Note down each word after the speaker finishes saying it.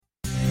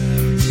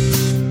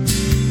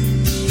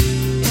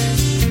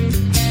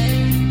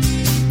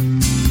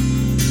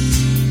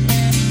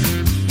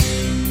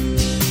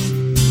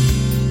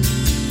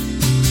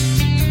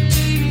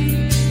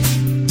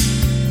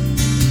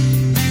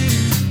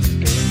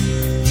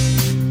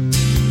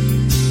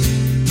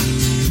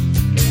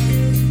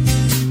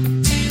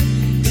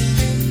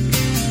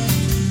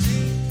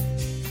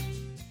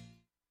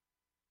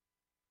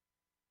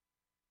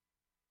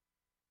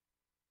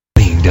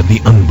the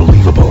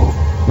unbelievable.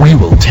 We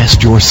will test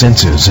your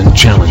senses and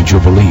challenge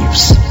your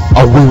beliefs.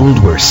 A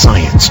world where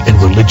science and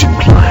religion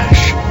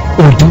clash.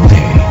 Or do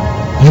they?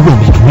 You will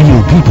meet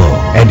real people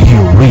and hear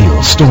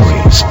real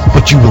stories,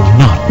 but you will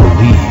not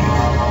believe.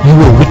 You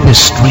will witness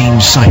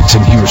strange sights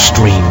and hear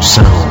strange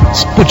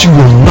sounds, but you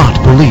will not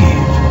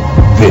believe.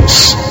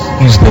 This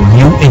is the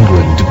New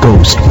England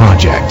Ghost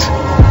Project.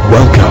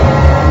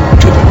 Welcome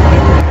to the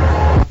Nightmare.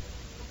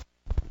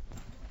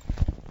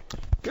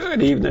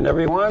 Good evening,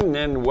 everyone,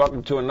 and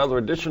welcome to another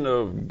edition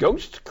of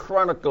Ghost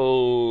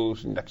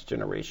Chronicles Next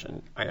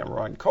Generation. I am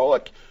Ron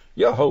Kolick,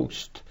 your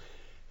host.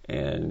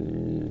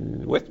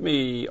 And with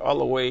me, all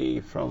the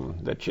way from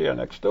the chair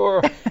next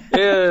door,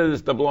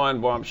 is the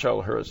blonde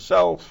bombshell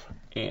herself,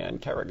 Ann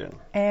Kerrigan.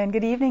 And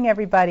good evening,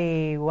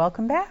 everybody.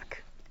 Welcome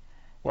back.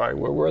 Why,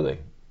 where were they?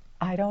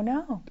 I don't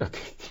know.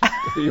 Okay.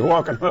 You're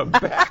walking them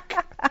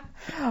back.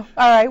 All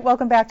right,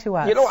 welcome back to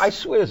us. You know, I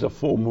swear there's a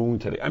full moon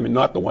today. I mean,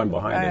 not the one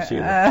behind us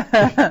either.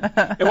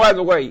 And by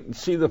the way,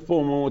 see the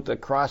full moon with the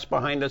cross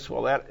behind us?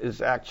 Well, that is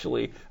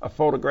actually a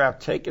photograph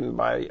taken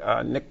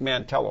by Nick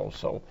Mantello,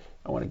 so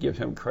I want to give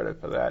him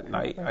credit for that. And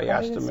I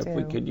asked him if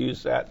we could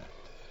use that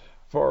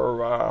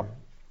for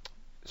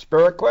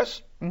Spirit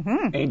Quest,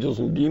 Angels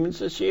and Demons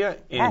this year,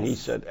 and he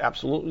said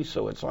absolutely,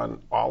 so it's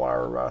on all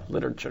our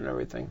literature and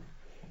everything.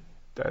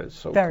 That is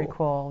so very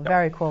cool. Yep.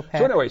 Very cool pick.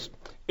 So anyways,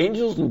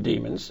 Angels and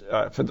Demons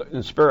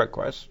in Spirit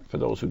Quest, for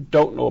those who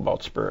don't know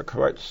about Spirit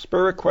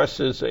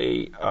Quest is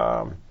a,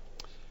 I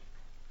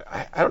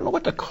don't know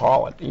what to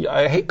call it.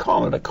 I hate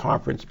calling it a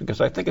conference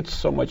because I think it's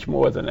so much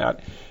more than that.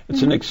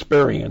 It's an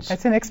experience.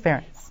 It's an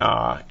experience.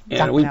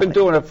 And we've been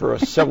doing it for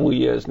several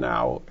years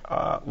now.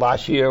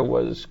 Last year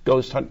was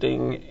ghost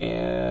hunting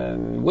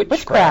and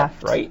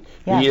witchcraft, right?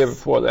 Yes. The year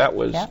before that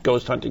was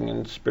ghost hunting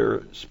and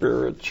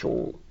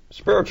spiritualism.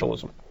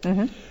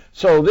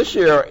 So this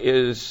year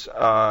is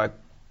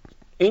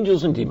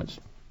Angels and Demons.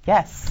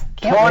 Yes.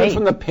 Drawn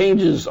from the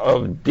pages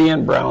of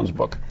Dan Brown's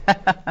book.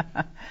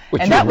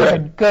 Which and that was a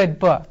good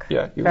book.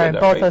 Yeah, you read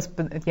that, both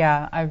right? those.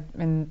 Yeah,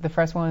 in the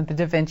first one with the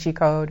Da Vinci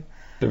Code.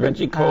 Da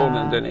Vinci Code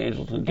and then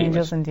Angels and Demons.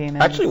 Angels and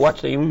Demons. I actually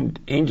watched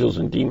Angels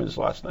and Demons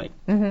last night,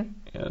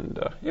 and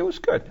it was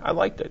good. I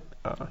liked it.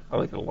 I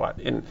liked it a lot.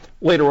 And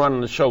later on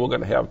in the show, we're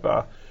going to have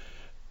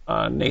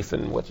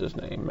Nathan, what's his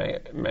name,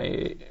 Mayer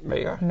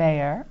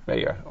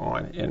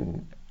on,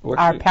 and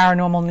our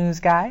paranormal news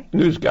guy.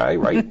 News guy,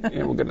 right?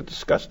 And we're going to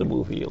discuss the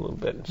movie a little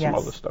bit and some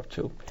other stuff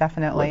too.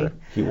 Definitely. Whether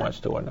he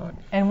wants to or not.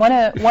 And one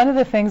of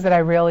the things that I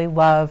really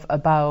love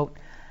about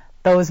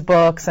those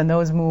books and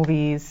those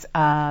movies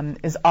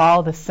is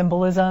all the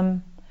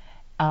symbolism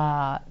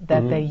that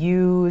they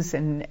use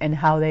and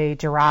how they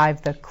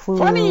derive the clues.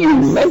 Funny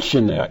you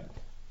mention that,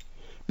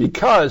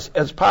 because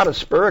as part of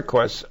Spirit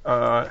Quest,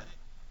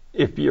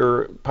 if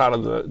you're part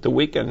of the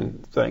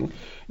weekend thing,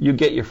 you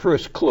get your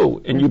first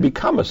clue, and you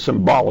become a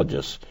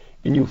symbologist,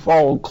 and you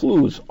follow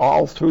clues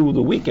all through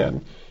the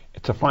weekend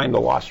to find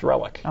the lost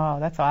relic. Oh,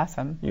 that's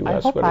awesome. You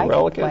ask what a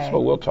relic is?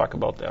 Well, we'll talk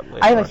about that later.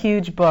 I have a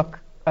huge book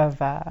of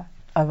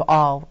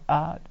all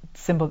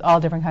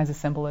different kinds of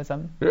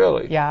symbolism.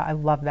 Really? Yeah, I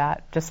love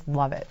that. Just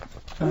love it.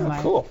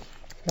 Cool.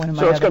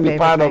 So it's going to be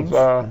part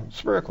of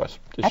Spirit Quest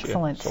this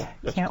Excellent. year.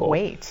 Excellent. Can't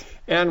wait.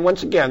 And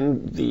once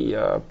again,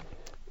 the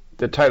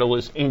title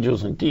is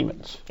Angels and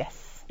Demons. Yes.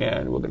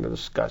 And we're going to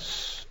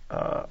discuss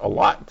a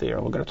lot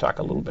there. We're going to talk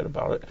a little bit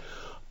about it.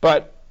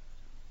 But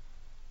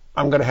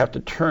I'm going to have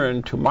to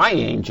turn to my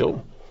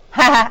angel.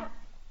 That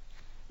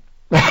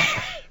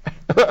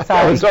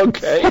was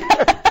okay.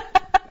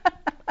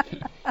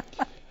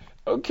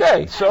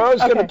 Okay, so I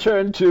was going to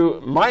turn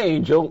to my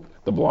angel,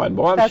 the blonde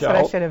bombshell. That's what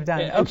I should have done.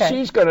 And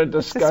she's going to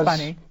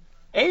discuss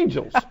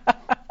angels.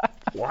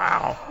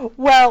 Wow.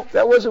 Well,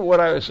 that wasn't what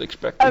I was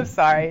expecting. I'm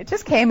sorry. It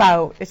just came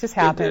out. It just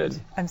happened. It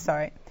did. I'm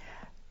sorry.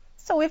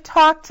 So we've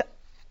talked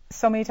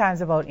so many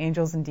times about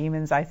angels and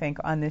demons, I think,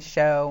 on this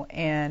show,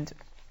 and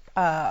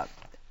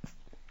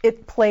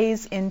it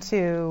plays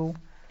into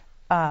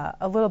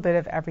a little bit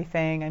of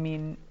everything. I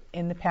mean,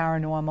 in the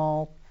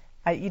paranormal,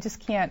 you just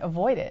can't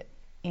avoid it.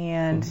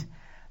 And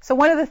so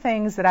one of the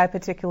things that I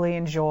particularly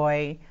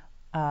enjoy,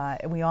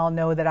 we all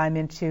know that I'm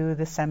into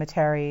the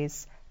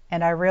cemeteries,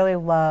 and I really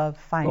love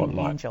finding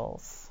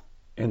angels.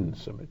 In the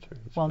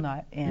cemeteries. Well,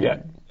 not in.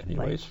 Yet,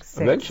 anyways.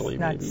 Like eventually,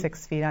 not maybe.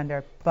 6 feet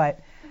under, but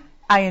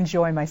I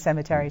enjoy my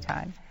cemetery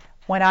time.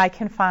 When I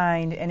can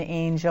find an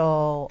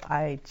angel,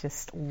 I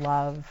just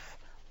love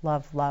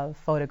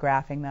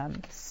photographing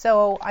them.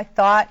 So I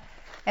thought,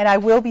 and I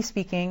will be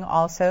speaking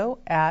also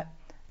at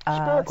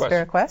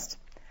Spirit Quest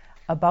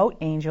about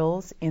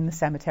angels in the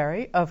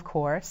cemetery, of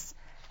course.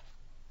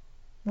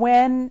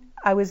 When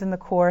I was in the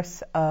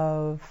course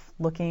of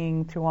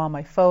looking through all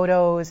my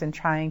photos and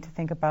trying to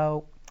think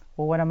about,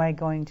 well, what am I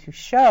going to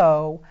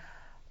show,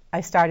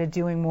 I started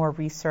doing more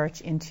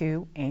research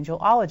into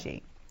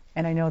angelology.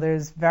 And I know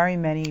there's very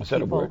many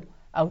people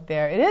out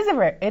there. It is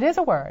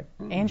a word,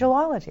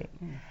 angelology.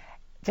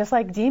 Just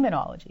like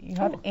demonology. You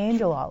have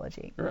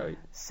angelology. Right.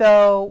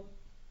 So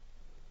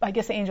I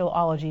guess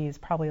angelology is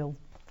probably a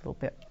little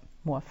bit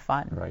more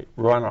fun. Right.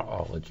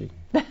 Ronology.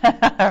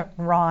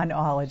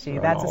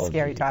 Ronology. That's a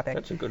scary topic.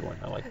 That's a good one.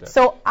 I like that.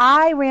 So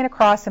I ran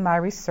across in my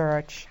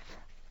research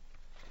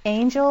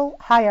angel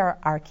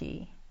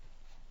hierarchy,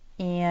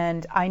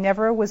 and I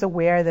never was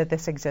aware that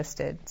this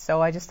existed.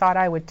 So I just thought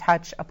I would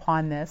touch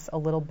upon this a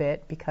little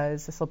bit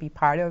because this will be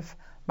part of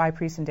my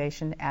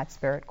presentation at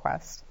Spirit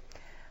Quest.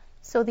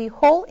 So the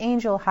whole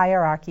angel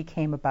hierarchy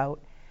came about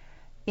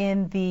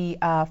in the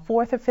 4th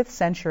or 5th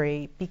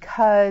century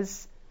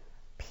because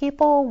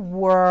people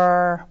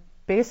were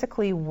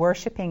basically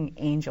worshiping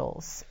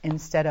angels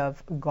instead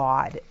of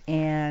God,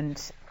 and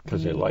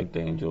because they liked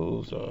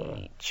angels.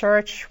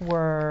 Church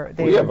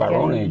we have our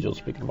own angels.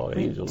 Speaking about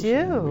angels, we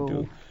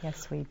do.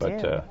 Yes, we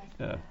do.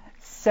 Yeah.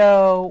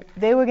 So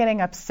they were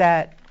getting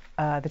upset.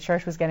 The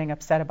church was getting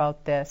upset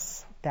about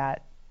this.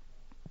 That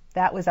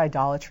was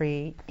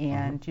idolatry,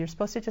 and you're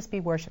supposed to just be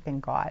worshiping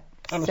God.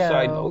 On a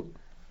side note,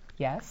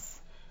 yes.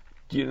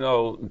 Do you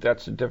know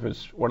that's the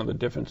difference? One of the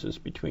differences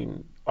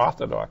between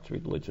Orthodox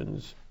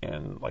religions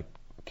and like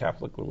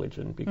Catholic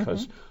religion,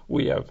 because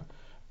we have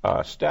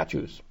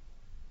statues,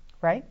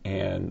 right?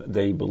 And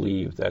they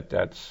believe that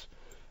that's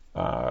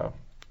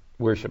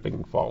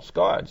worshiping false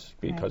gods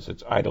because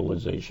it's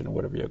idolization or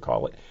whatever you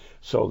call it.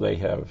 So they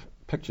have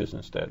pictures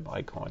instead,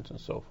 icons and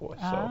so forth.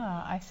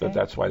 I see. So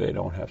that's why they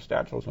don't have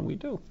statues, and we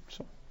do.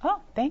 So. Oh,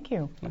 thank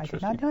you. I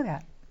did not know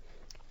that.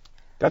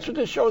 That's what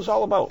this show is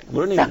all about,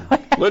 learning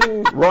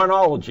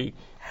Ronology.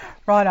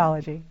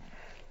 Ronology.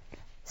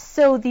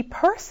 So the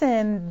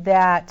person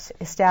that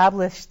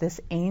established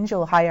this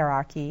angel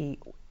hierarchy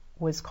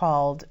was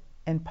called,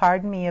 and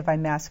pardon me if I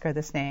massacre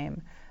this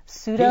name,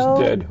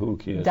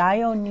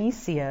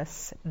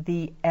 Dionysius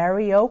the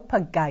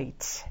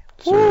Areopagite.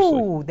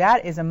 Ooh,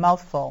 that is a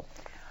mouthful.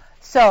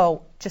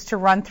 So, just to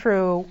run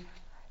through,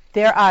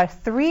 there are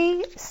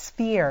 3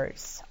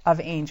 spheres of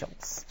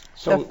angels.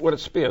 So, what are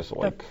spheres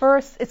like? The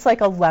first, it's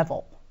like a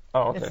level.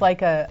 Oh, okay. It's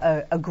like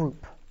a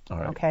group. All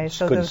right. Okay.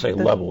 So couldn't say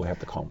level. We have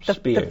to call them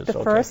spheres.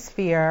 The first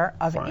sphere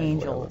of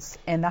angels,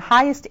 and the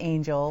highest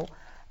angels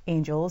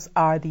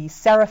are the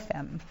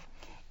seraphim.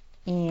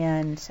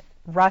 And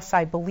Russ,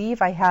 I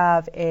believe I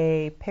have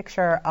a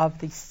picture of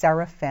the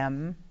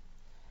seraphim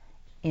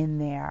in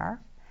there,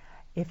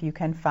 if you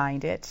can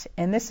find it.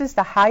 And this is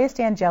the highest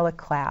angelic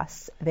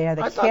class. They are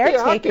the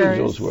caretakers. I thought the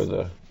archangels were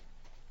the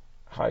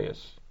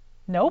highest.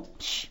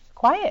 Nope. Shh,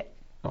 quiet.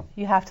 Oh.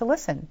 You have to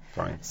listen.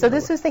 Fine. So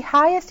this is the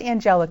highest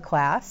angelic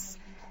class.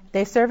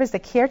 They serve as the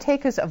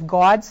caretakers of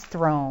God's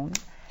throne.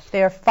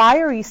 They are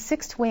fiery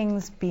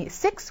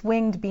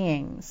 6-winged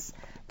beings.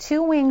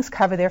 2 wings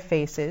cover their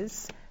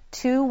faces.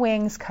 2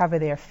 wings cover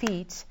their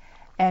feet.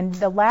 And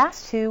the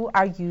last 2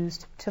 are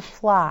used to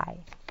fly.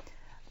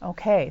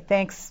 Okay,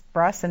 thanks,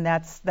 Russ. And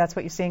that's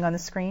what you're seeing on the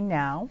screen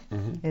now,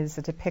 is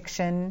a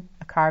depiction,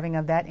 a carving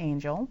of that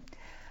angel.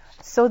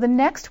 So the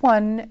next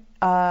one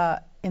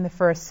in the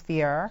first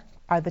sphere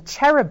are the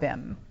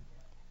cherubim.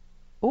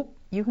 Oop,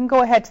 you can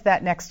go ahead to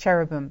that next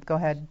cherubim. Go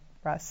ahead,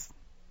 Russ.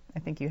 I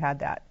think you had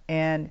that.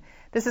 And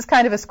this is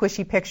kind of a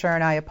squishy picture,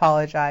 and I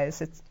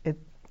apologize.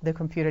 The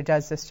computer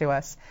does this to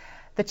us.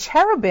 The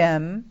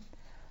cherubim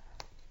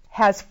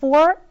has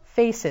 4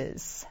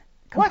 faces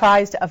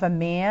comprised of a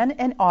man,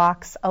 an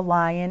ox, a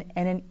lion,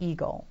 and an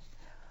eagle.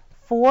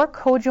 4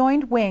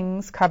 co-joined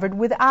wings covered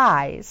with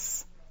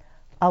eyes,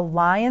 a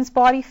lion's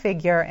body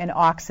figure, and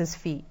ox's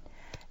feet.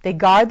 They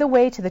guard the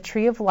way to the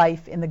tree of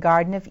life in the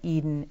Garden of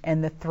Eden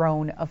and the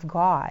throne of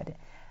God.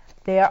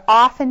 They are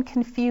often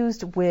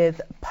confused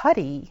with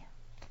putti,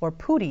 or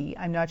putti,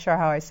 I'm not sure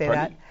how I say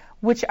that,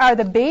 which are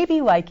the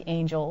baby-like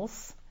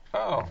angels.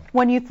 Oh.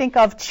 When you think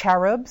of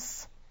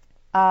cherubs,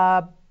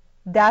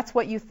 that's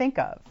what you think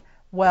of.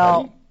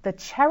 Well, the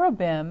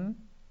cherubim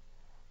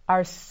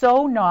are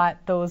so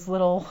not those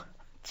little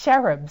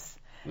cherubs.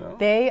 No?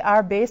 They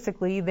are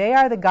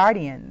the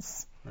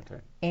guardians. Okay.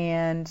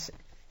 And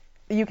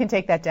you can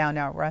take that down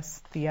now,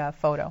 Russ, the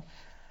photo.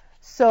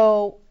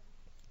 So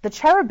the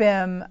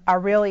cherubim are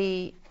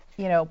really,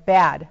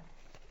 bad.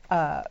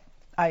 Good.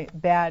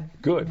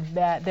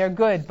 Bad. They're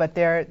good, but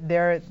they're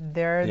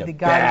the guardians.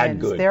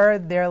 Bad,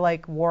 good. They're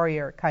like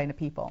warrior kind of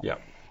people. Yeah.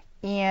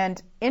 And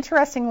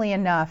interestingly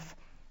enough,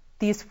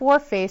 these 4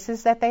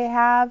 faces that they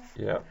have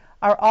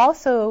are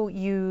also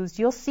used.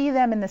 You'll see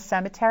them in the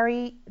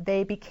cemetery.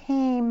 They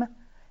became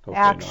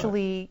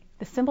the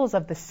symbols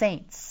of the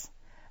saints.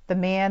 The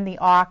man, the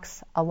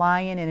ox, a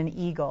lion, and an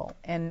eagle.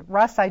 And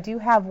Russ, I do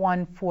have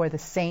one for the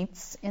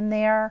saints in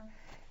there,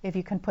 if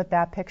you can put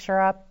that picture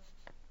up.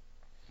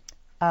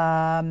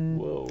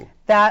 Whoa.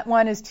 That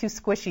one is too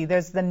squishy.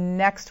 There's the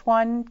next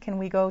one. Can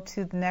we go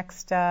to the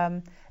next?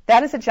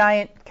 That is a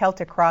giant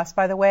Celtic cross,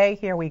 by the way.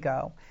 Here we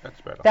go.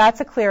 That's better.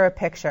 That's a clearer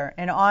picture.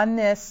 And on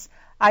this,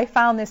 I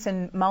found this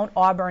in Mount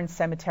Auburn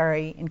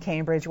Cemetery in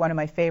Cambridge, one of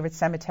my favorite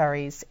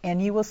cemeteries.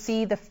 And you will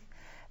see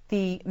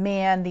the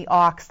man, the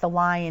ox, the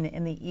lion,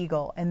 and the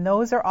eagle. And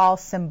those are all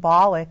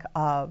symbolic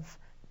of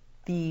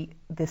the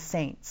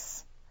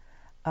saints.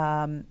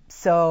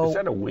 So is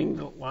that a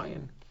winged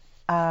lion?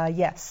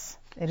 Yes,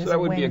 it is a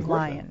winged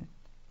lion.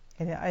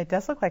 It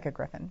does look like a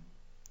griffin.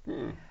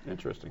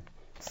 Interesting.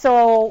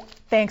 So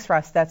thanks,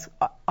 Russ. That's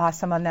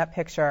awesome on that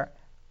picture.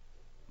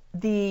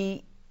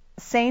 The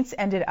saints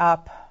ended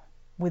up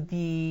with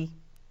the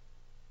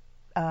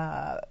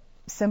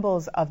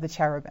symbols of the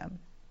cherubim.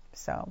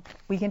 So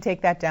we can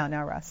take that down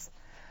now, Russ.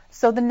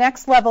 So the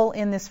next level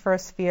in this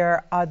first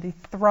sphere are the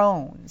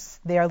thrones.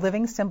 They are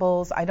living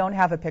symbols. I don't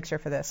have a picture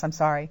for this. I'm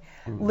sorry.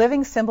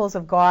 Living symbols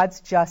of God's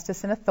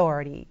justice and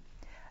authority.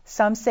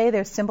 Some say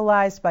they're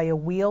symbolized by a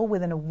wheel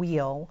within a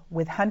wheel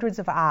with hundreds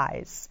of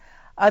eyes.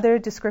 Other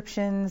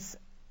descriptions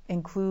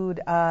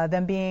include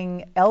them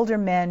being elder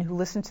men who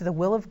listen to the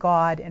will of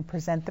God and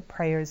present the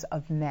prayers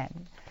of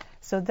men.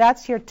 So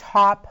that's your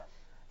top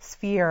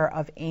sphere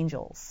of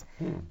angels.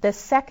 The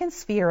second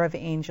sphere of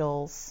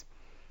angels,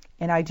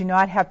 and I do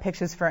not have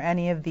pictures for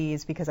any of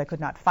these because I could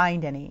not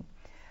find any.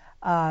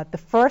 The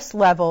first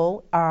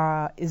level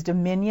is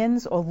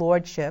dominions or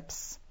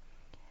lordships,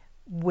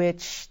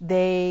 which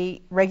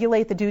they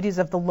regulate the duties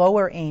of the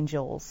lower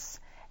angels,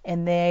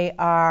 and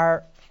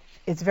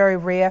it's very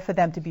rare for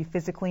them to be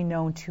physically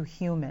known to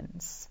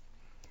humans.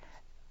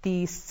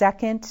 The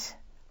second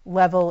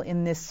level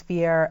in this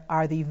sphere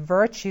are the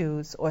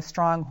virtues or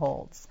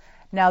strongholds.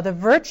 Now, the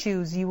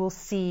virtues you will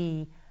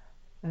see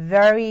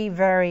very,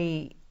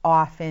 very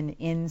often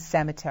in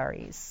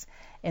cemeteries,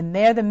 and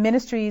they're the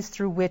ministries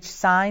through which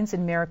signs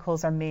and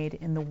miracles are made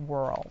in the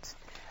world.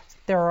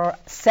 There are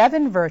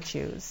 7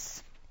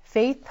 virtues: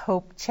 faith,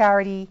 hope,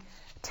 charity,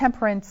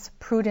 temperance,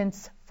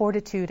 prudence,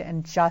 fortitude,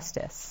 and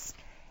justice.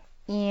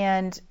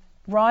 And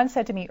Ron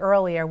said to me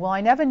earlier, well,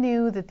 I never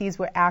knew that these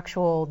were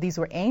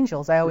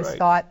angels. I always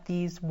thought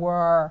these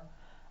were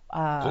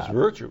just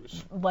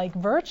virtues. Like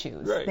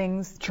virtues,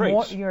 things,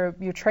 traits. Your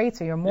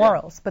traits or your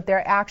morals. But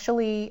they're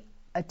actually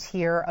a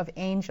tier of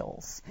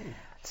angels.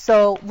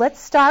 So let's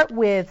start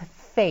with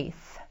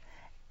faith.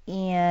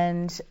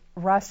 And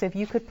Russ, if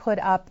you could put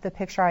up the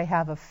picture I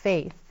have of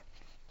faith.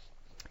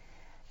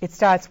 It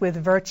starts with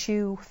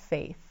virtue,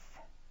 faith.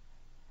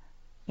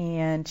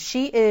 And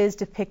she is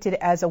depicted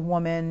as a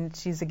woman.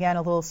 She's, again,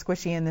 a little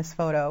squishy in this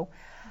photo,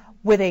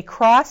 with a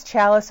cross,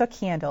 chalice, or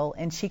candle,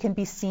 and she can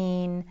be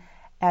seen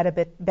at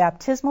a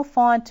baptismal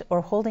font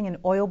or holding an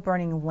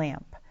oil-burning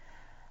lamp.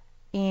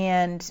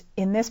 And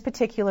in this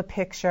particular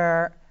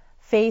picture,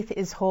 Faith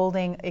is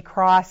holding a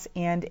cross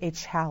and a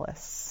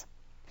chalice.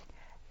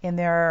 And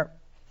there are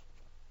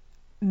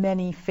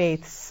many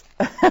faiths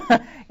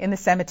in the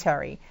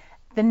cemetery.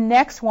 The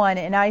next one,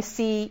 and I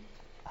see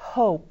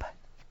hope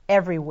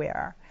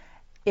everywhere.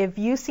 If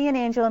you see an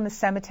angel in the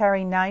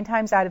cemetery, 9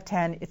 times out of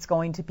 10, it's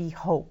going to be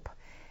hope.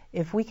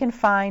 If we can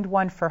find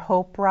one for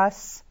Hope,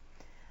 Russ,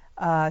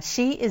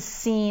 she is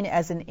seen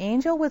as an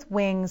angel with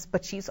wings,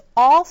 but she's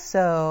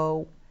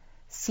also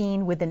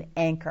seen with an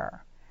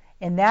anchor.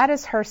 And that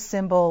is her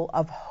symbol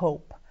of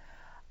hope.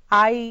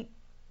 I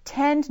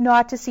tend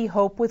not to see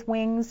Hope with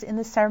wings in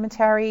the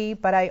cemetery,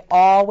 but I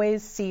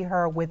always see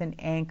her with an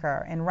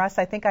anchor. And Russ,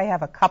 I think I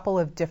have a couple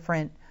of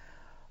different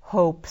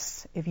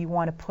hopes if you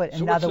want to put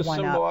another one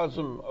up. So what's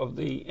the symbolism of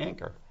the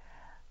anchor?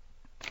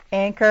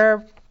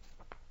 Anchor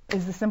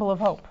is the symbol of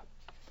hope.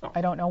 Oh. I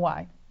don't know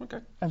why. Okay.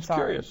 I'm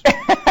sorry. Curious.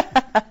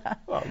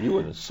 Well, you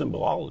were the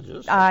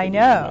symbolologist. I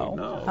know.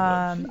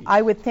 know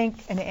I would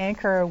think an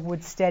anchor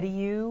would steady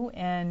you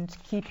and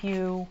keep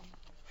you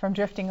from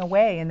drifting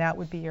away, and that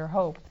would be your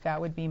hope.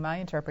 That would be my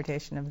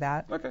interpretation of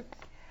that. Okay.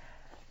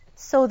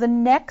 So the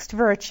next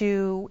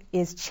virtue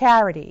is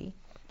charity.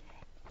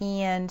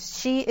 And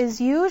she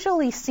is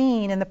usually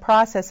seen in the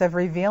process of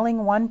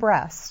revealing one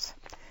breast.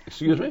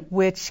 Excuse me?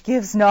 Which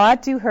gives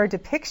nod to her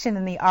depiction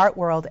in the art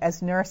world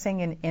as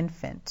nursing an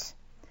infant.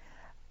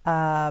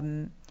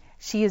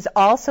 She is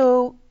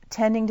also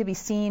tending to be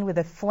seen with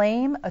a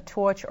flame, a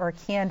torch, or a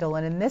candle.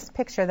 And in this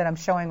picture that I'm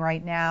showing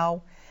right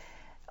now,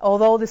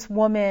 although this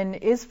woman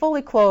is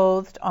fully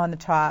clothed on the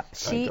top,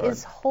 she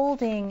is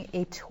holding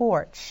a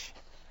torch,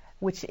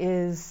 which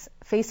is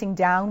facing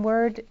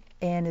downward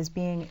and is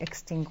being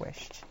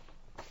extinguished.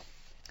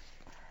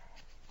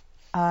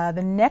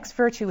 The next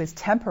virtue is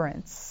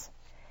temperance.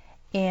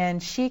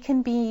 And she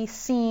can be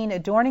seen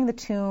adorning the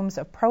tombs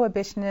of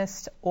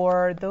prohibitionists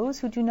or those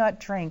who do not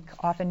drink,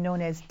 often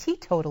known as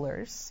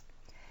teetotalers.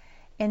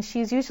 And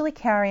she's usually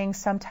carrying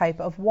some type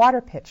of water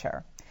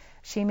pitcher.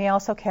 She may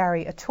also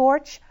carry a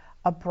torch,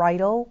 a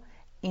bridle,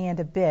 and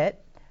a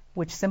bit,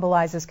 which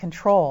symbolizes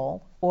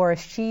control, or a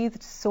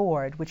sheathed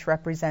sword, which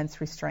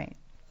represents restraint.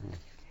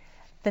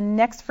 The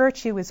next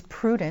virtue is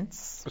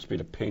prudence. Must be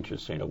the painter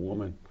saying a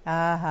woman.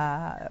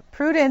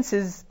 Prudence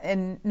is,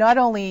 and not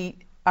only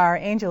our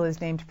angel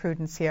is named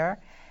Prudence here.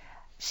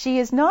 She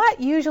is not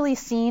usually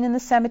seen in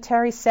the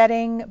cemetery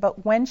setting,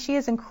 but when she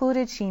is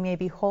included, she may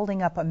be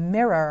holding up a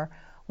mirror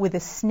with a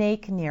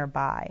snake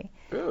nearby.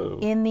 Ooh.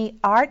 In the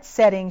art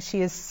setting,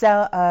 she is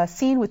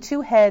seen with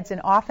 2 heads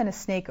and often a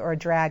snake or a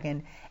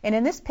dragon. And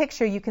in this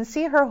picture, you can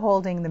see her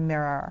holding the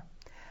mirror,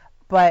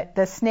 but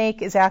the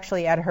snake is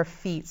actually at her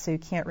feet, so you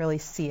can't really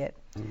see it.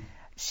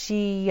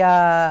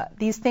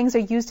 These things are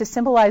used to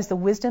symbolize the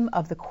wisdom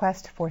of the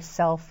quest for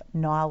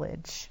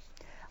self-knowledge.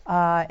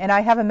 And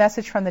I have a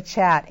message from the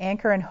chat.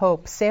 Anchor and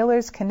hope.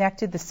 Sailors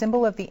connected the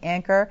symbol of the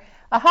anchor,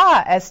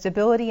 as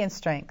stability and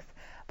strength.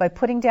 By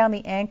putting down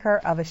the anchor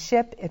of a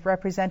ship, it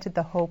represented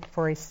the hope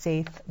for a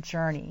safe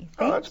journey.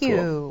 Thank you.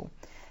 Cool.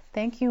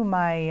 Thank you,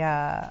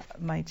 my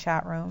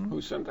chat room.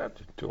 Who sent that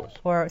to us?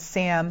 Or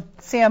Sam.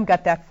 Sam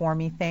got that for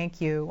me. Thank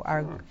you,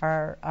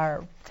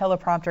 our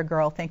teleprompter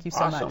girl. Thank you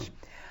so much.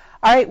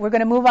 All right, we're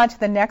going to move on to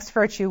the next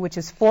virtue, which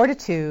is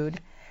fortitude.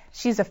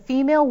 She's a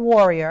female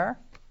warrior,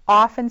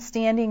 often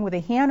standing with a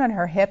hand on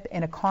her hip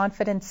in a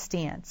confident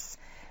stance.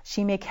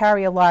 She may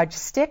carry a large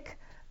stick,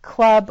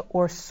 club,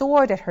 or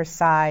sword at her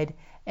side,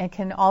 and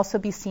can also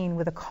be seen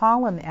with a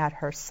column at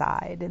her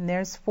side. And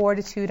there's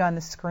fortitude on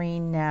the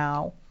screen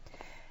now.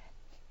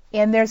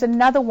 And there's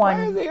another one.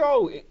 Why are they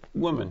all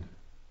women?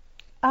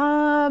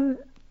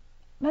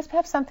 Must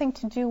have something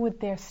to do with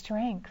their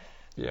strength.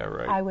 Yeah,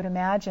 right. I would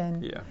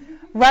imagine. Yeah.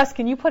 Russ,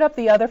 can you put up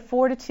the other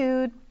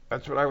fortitude?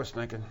 That's what I was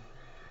thinking.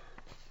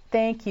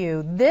 Thank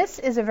you. This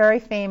is a very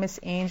famous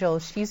angel.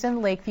 She's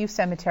in Lakeview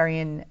Cemetery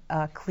in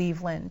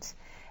Cleveland.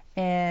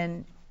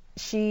 And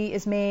she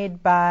is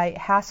made by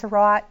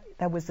Hasselrott,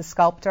 that was the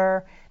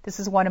sculptor. This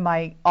is one of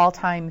my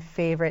all-time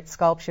favorite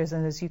sculptures,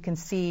 and as you can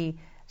see,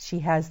 she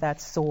has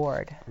that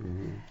sword.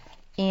 Mm-hmm.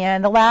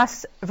 And the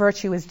last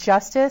virtue is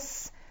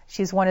justice.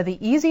 She's one of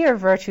the easier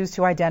virtues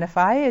to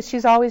identify, as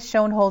she's always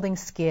shown holding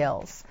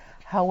scales.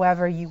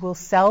 However, you will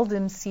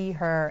seldom see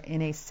her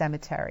in a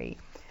cemetery.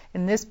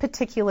 In this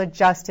particular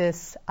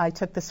justice, I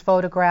took this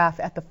photograph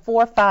at the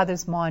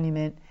Forefathers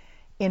Monument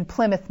in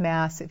Plymouth,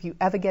 Mass. If you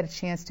ever get a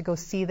chance to go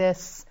see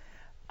this,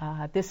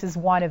 this is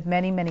one of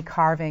many, many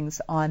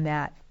carvings on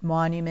that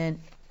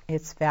monument.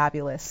 It's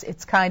fabulous.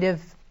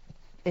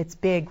 It's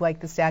big like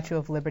the Statue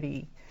of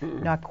Liberty.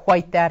 Not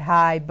quite that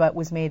high, but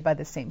was made by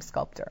the same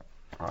sculptor.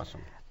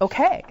 Awesome.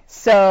 Okay,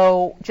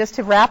 so just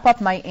to wrap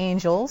up my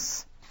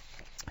angels,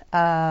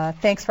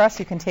 thanks, Russ.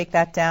 You can take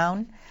that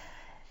down.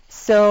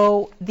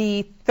 So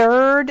the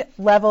third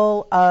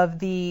level of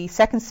the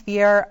second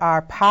sphere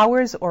are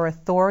powers or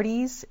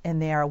authorities, and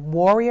they are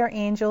warrior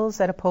angels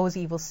that oppose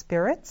evil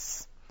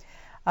spirits.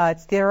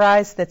 It's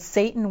theorized that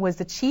Satan was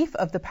the chief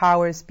of the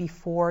powers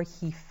before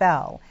he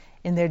fell,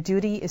 and their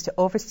duty is to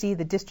oversee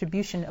the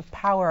distribution of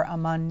power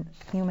among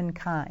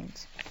humankind.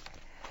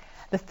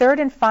 The third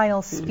and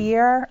final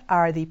sphere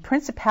are the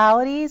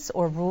principalities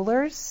or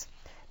rulers.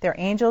 They're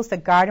angels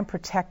that guard and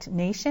protect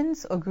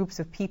nations or groups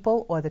of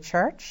people or the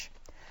church.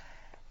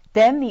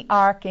 Then the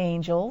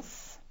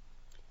archangels.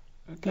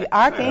 The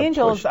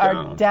archangels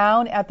are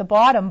down at the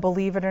bottom,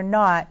 believe it or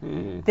not.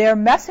 They're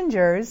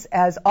messengers,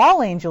 as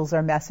all angels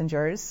are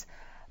messengers,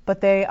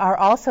 but they are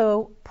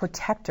also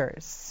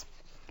protectors.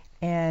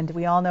 And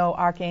we all know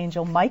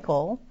Archangel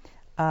Michael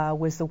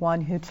was the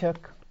one who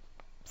took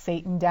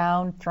Satan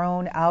down,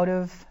 thrown out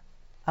of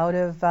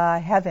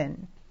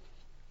heaven.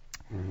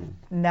 Mm-hmm.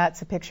 And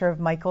that's a picture of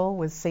Michael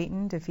with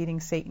Satan, defeating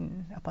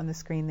Satan, up on the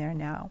screen there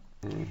now.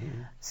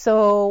 Mm-hmm.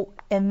 So,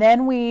 and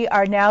then we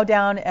are now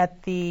down at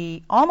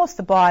almost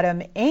the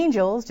bottom,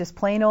 angels, just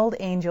plain old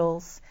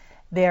angels.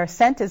 They are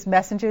sent as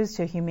messengers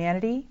to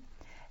humanity.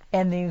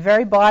 And the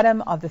very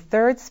bottom of the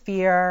third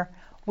sphere,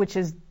 which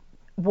is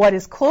what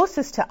is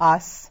closest to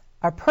us,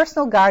 are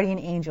personal guardian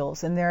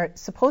angels, and they're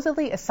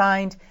supposedly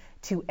assigned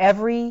to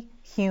every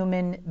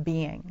human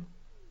being.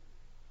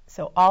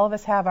 So all of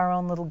us have our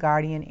own little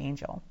guardian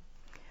angel.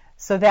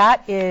 So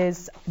that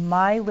is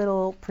my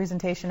little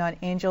presentation on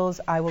angels.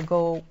 I will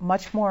go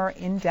much more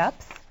in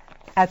depth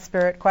at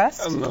Spirit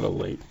Quest. I'm not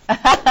late. All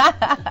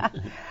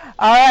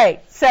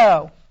right,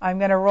 so I'm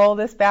going to roll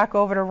this back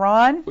over to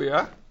Ron. We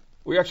are?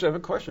 We actually have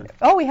a question.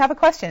 Oh, we have a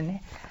question.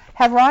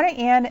 Have Ron and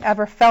Ann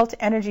ever felt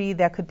energy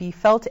that could be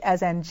felt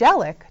as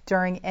angelic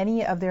during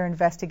any of their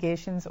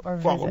investigations or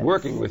visits? Well,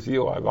 working with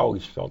you, I've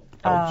always felt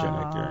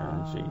angelic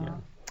energy. Yeah.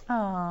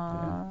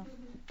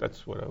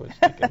 That's what I was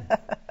thinking.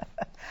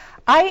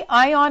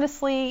 I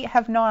honestly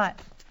have not.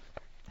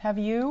 Have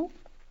you?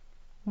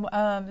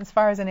 As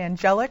far as an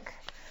angelic?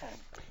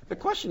 The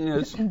question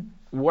is,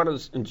 what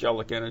does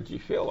angelic energy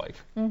feel like?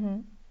 Mm-hmm.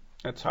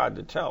 That's hard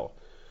to tell.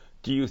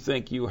 Do you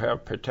think you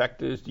have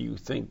protectors? Do you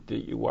think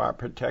that you are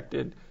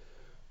protected?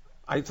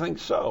 I think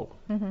so.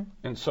 Mm-hmm.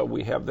 And so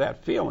we have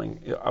that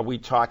feeling. Are we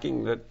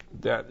talking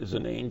that is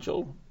an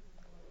angel,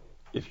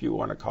 if you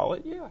want to call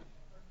it? Yeah.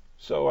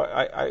 So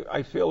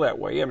I feel that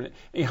way. I mean,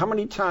 how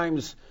many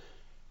times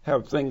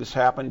have things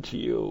happened to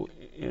you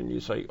and you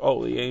say,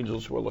 oh, the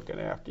angels were looking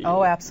after you?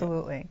 Oh,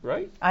 absolutely.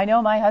 Right? I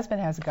know my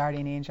husband has a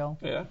guardian angel.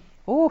 Yeah.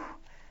 Ooh,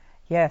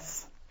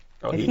 yes.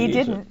 Oh, if he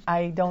didn't,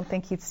 I don't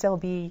think he'd still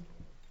be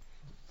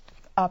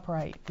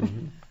upright.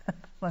 Mm-hmm.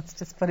 Let's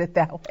just put it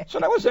that way. So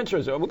that was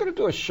interesting. We're going to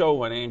do a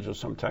show on angels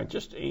sometime,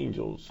 just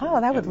angels. Oh,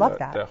 I would love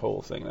that. The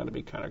whole thing. That'd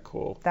be kind of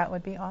cool. That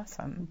would be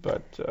awesome.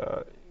 But,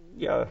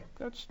 yeah,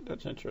 that's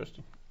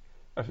interesting.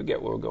 I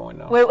forget where we're going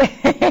now.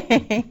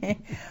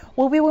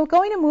 Well, we were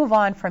going to move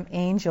on from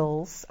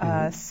angels,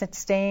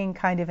 staying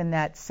kind of in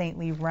that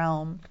saintly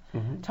realm,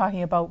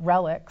 talking about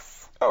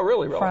relics. Oh,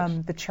 really? Relics?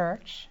 From the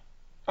church.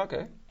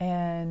 Okay.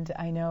 And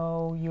I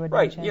know you had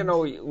Right. mentioned... You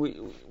know,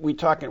 we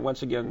talking,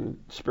 once again,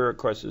 Spirit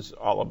Quest is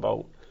all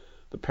about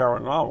the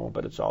paranormal,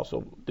 but it's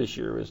also, this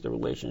year, is the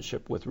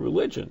relationship with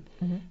religion.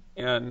 Mm-hmm.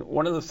 And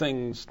one of the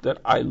things that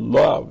I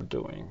love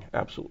doing,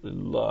 absolutely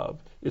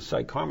love, is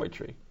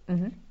psychometry.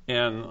 Mm-hmm.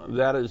 And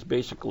that is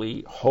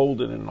basically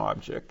holding an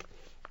object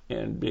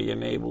and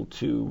being able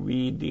to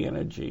read the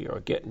energy or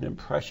getting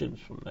impressions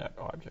from that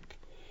object.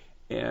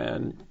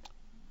 And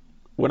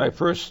when I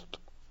first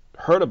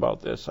heard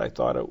about this, I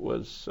thought it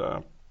was,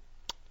 a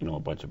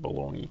bunch of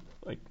baloney.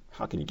 Like,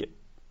 how can you get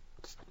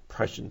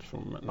impressions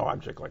from an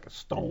object like a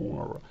stone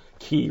or a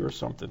key or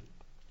something?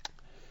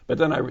 But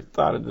then I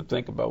started to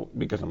think about,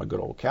 because I'm a good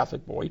old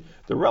Catholic boy,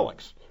 the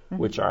relics, mm-hmm.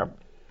 which are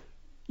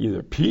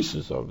either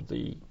pieces of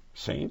the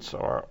saints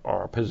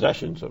or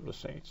possessions of the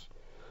saints.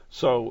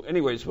 So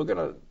anyways, we're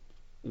going to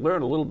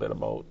learn a little bit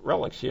about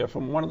relics here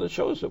from one of the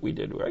shows that we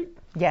did, right?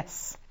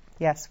 Yes.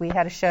 We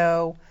had a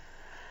show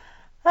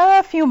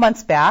a few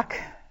months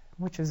back,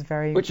 which is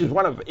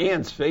one of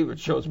Ann's favorite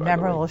shows, by the way.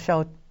 Memorable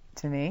show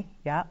to me,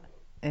 yeah.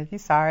 If you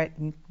saw it,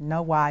 you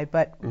know why,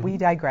 but mm-hmm. we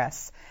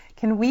digress.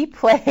 Can we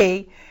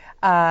play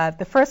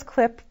the first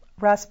clip,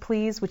 Russ,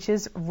 please, which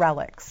is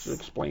relics? It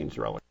explains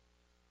relics.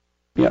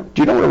 Yeah.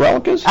 Do you know what a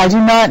relic is? I do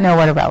not know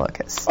what a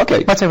relic is.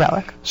 Okay. What's a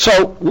relic?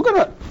 So we're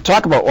going to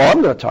talk about,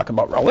 I'm going to talk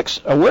about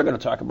relics. We're going to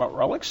talk about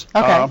relics.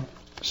 Okay.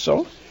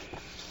 So,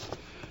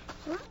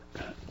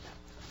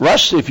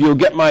 Russ, if you'll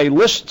get my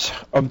list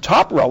of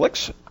top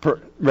relics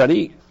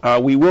ready,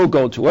 we will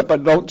go to it,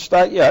 but don't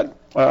start yet.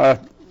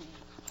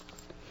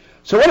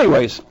 So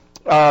anyways,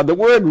 the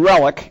word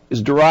relic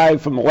is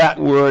derived from the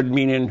Latin word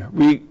meaning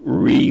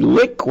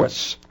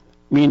reliquis,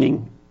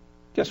 meaning,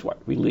 guess what?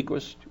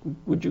 Reliquis.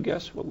 Would you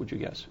guess? What would you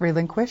guess?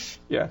 Relinquish?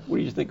 Yeah. What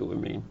do you think it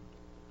would mean?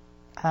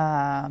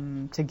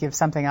 To give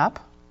something up?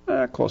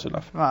 Close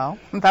enough. Well,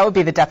 that would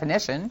be the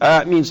definition.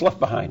 It means left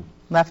behind.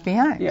 Left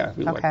behind? Yeah.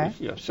 Okay.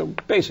 Yeah. So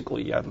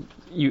basically, yeah,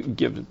 you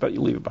give it, but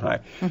you leave it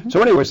behind. Mm-hmm.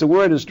 So anyways, the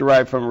word is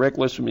derived from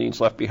reliquis, which means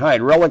left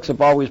behind. Relics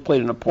have always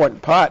played an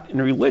important part in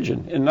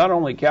religion, and not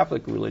only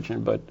Catholic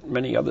religion, but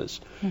many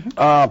others.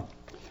 Mm-hmm.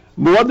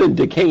 More than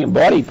decaying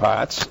body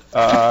parts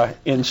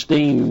and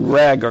stained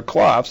rag or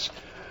cloths,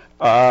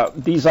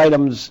 these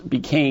items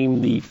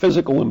became the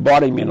physical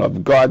embodiment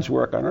of God's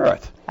work on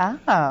earth.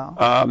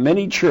 Oh.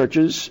 Many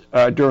churches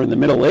during the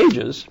Middle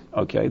Ages,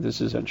 okay,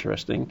 this is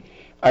interesting,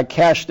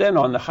 cashed in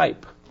on the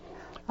hype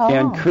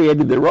and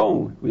created their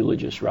own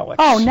religious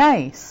relics. Oh,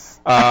 nice.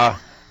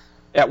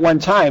 At one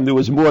time, there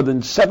was more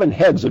than 7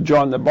 heads of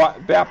John the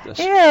Baptist.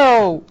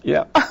 Ew.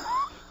 Yeah.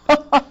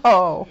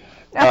 Oh,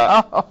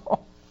 no.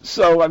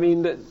 So, I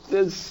mean,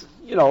 there's,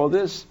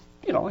 if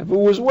it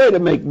was a way to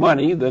make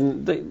money,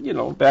 then,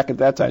 back at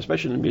that time,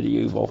 especially in the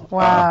medieval.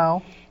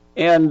 Wow.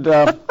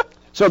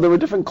 So there were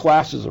different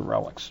classes of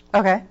relics.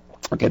 Okay.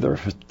 Okay, there are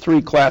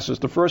 3 classes.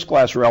 The first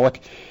class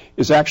relic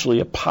is actually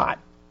a pot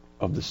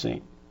of the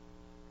saint.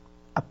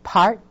 A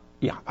part?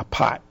 Yeah, a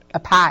pot. A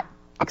pot.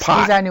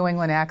 Excuse our New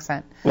England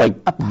accent. Like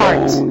a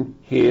part. Bone,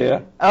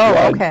 hair, oh,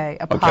 blood, okay,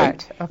 a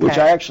part. Okay. Which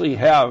I actually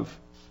have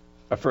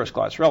a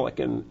first-class relic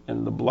in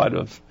the blood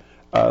of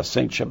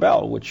Saint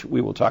Chabel, which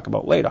we will talk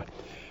about later.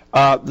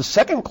 The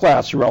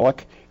second-class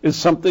relic is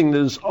something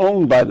that is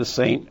owned by the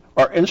saint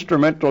or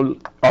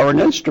an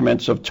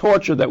instruments of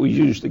torture that was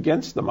used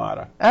against the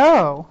martyr.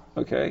 Oh.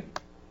 Okay.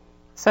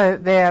 So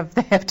they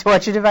have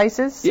torture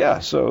devices? Yeah.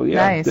 So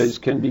nice. These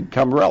can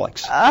become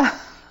relics.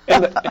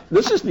 And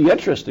this is the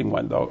interesting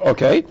one, though.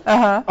 Okay.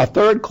 Uh-huh. A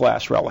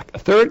third-class relic. A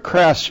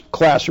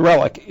third-class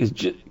relic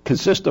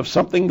consists of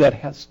something that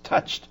has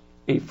touched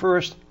a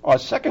first or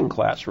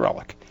second-class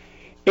relic.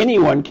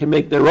 Anyone can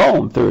make their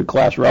own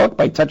third-class relic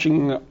by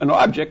touching an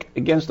object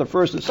against a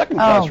first and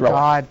second-class relic.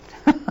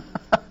 Oh,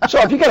 God. So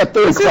if you got a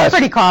third-class... This is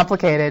pretty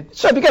complicated.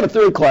 So if you got a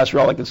third-class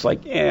relic, it's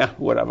like,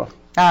 whatever.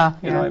 Yeah.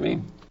 You know what I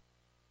mean?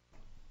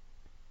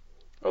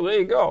 Well, there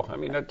you go. I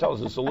mean, that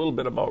tells us a little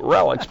bit about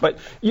relics. But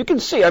you can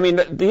see, I mean,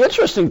 the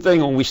interesting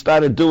thing when we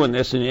started doing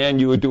this,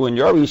 and you were doing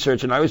your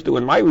research and I was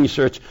doing my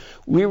research,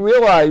 we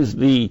realized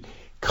the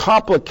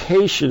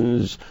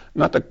complications,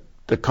 not the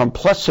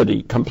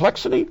complexity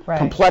right.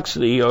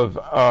 complexity of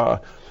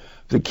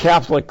the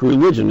Catholic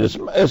religion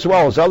as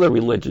well as other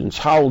religions,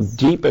 how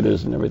deep it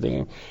is and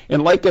everything.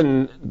 And like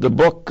in the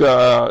book,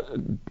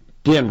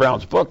 Dan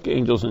Brown's book,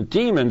 Angels and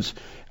Demons,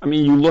 I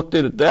mean, you looked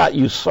at that,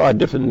 you saw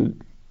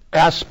different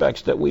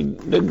aspects that we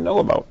didn't know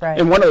about. Right.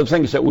 And one of the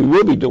things that we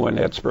will be doing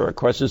at Spirit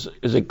Quest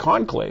is a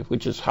conclave,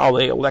 which is how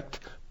they elect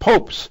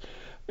popes,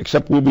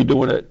 except we'll be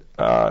doing it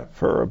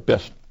for a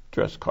best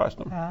dressed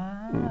costume.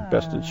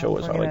 Best in show,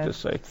 as I like to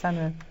say.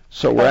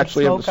 So we'll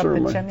actually have the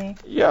ceremony.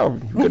 Yeah,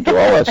 we could do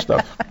all that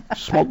stuff.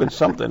 Smoking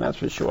something, that's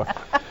for sure.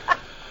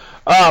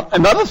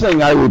 Another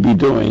thing I will be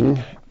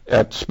doing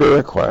at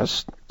Spirit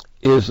Quest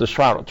is the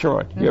Shroud of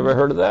Turin. You ever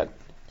heard of that?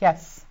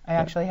 Yes, I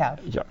actually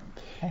have. Yeah.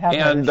 I have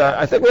and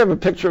I think we have a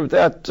picture of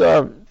that.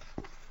 There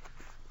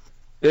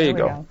you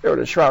go. There it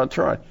is, Shroud of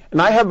Turin.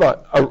 And I have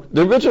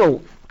the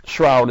original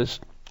shroud is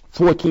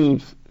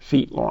 14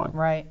 feet long.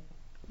 Right.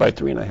 by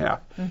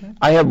 3.5.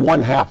 I have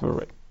one half of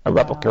it, a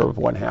replica of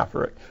one half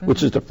of it,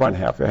 which is the front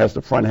half. It has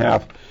the front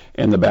half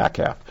and the back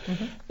half.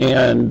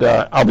 And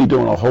I'll be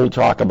doing a whole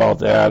talk about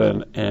that.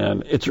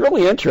 And it's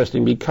really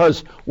interesting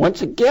because,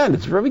 once again,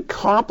 it's very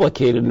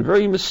complicated and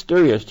very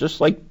mysterious, just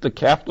like the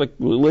Catholic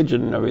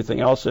religion and everything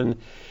else. And,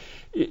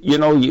 you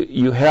know,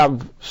 you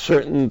have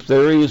certain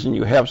theories and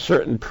you have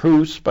certain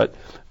proofs, but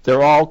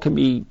they're all can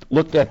be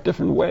looked at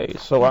different ways.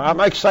 So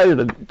I'm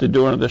excited to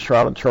do the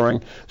Shroud of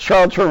Turin.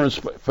 Shroud of Turin, is,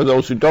 for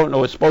those who don't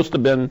know, it's supposed to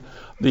have been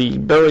the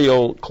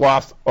burial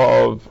cloth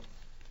of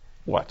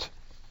what?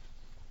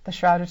 The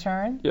Shroud of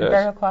Turin? Yes. The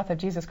burial cloth of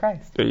Jesus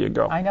Christ. There you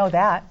go. I know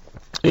that.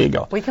 There you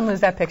go. We can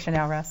lose that picture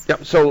now, Russ.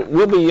 Yep. So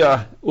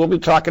we'll be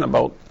talking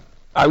about.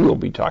 I will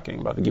be talking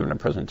about giving a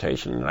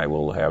presentation, and I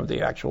will have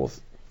the actual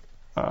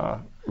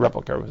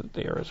replica of it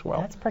there as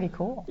well. That's pretty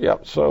cool.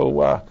 Yep.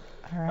 So.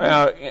 All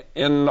right.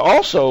 And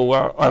also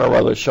on our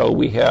other show,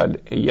 we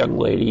had a young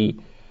lady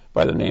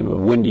by the name of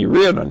Wendy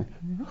Reardon,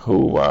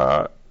 who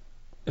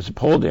is a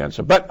pole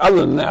dancer. But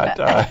other than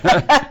that,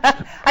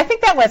 I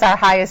think that was our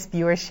highest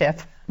viewership,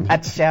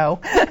 that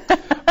show.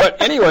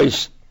 But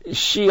anyways,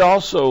 she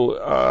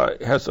also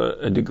has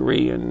a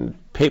degree in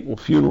papal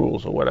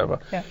funerals or whatever.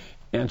 Yeah.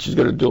 And she's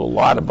going to do a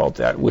lot about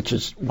that, which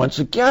is, once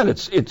again,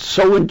 it's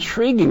so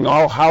intriguing,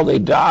 all how they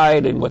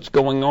died and what's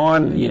going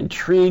on, the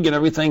intrigue and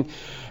everything.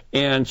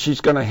 And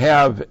she's going to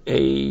have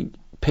a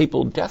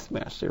papal death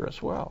mass there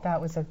as well. That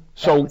was a.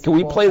 So can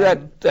we cool play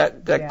thing.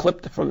 that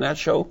clip from that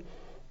show?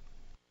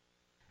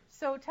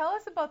 So tell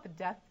us about the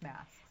death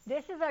mass.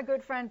 This is our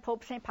good friend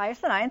Pope St. Pius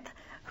IX,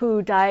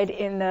 who died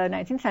in the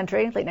 19th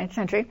century, late 19th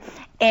century.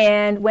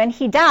 And when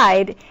he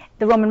died,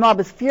 the Roman mob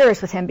was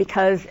furious with him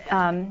because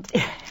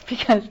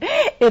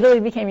Italy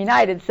became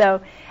united.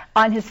 So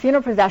on his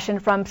funeral procession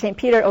from St.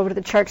 Peter over to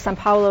the church San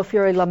Paolo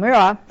Fiore La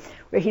Mura,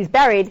 where he's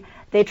buried,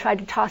 they tried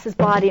to toss his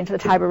body into the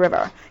Tiber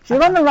River. So the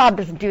Roman mob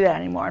doesn't do that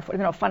anymore. It's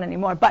no fun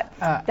anymore. But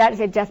that is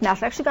a death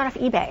mass. I actually got off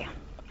eBay.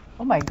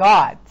 Oh, my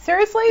God.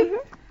 Seriously?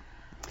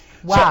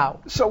 Wow.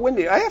 So,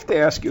 Wendy, I have to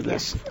ask you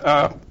this.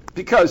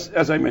 Because,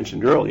 as I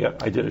mentioned earlier,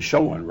 I did a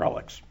show on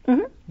relics.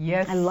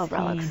 Yes, I love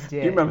relics. he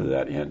did. You remember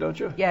that, Ann, don't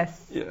you?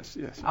 Yes. Yes.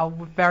 Oh,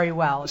 very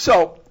well.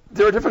 So,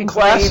 there are different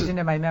Engraved classes.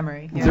 into my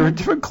memory. Yeah. There are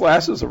different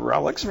classes of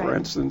relics. For Right.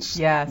 instance,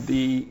 Yes.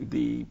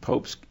 the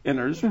Pope's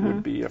inners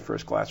would be a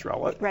first-class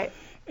relic. Right.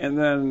 And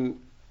then,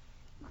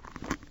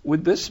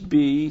 would this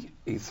be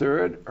a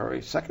third or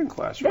a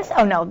second-class relic? This?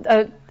 Oh,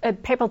 no. A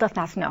papal death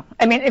mask, no.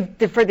 I mean,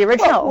 for the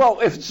original.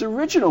 Well, if it's the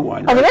original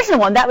one. Oh, the right? original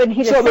one, that would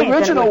he just So the saint, then it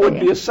original would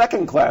be a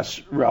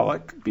second-class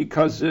relic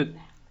because it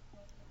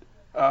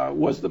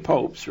was the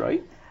Pope's,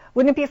 right?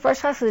 Wouldn't it be a first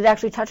class because it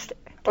actually touched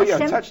yeah,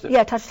 him? touched it.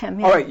 Yeah, touched him.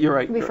 Yeah. All right, you're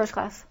right. It would be first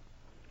class.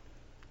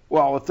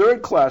 Well, a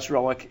third-class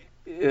relic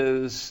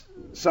is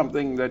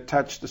something that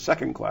touched the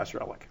second-class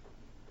relic.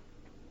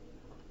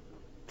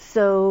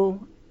 So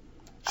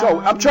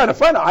I'm trying to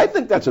find out. I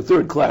think that's a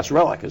third-class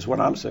relic, is what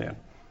I'm saying.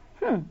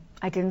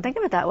 I didn't think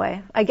of it that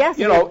way. I guess.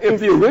 You know, if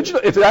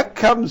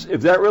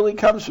that really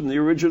comes from the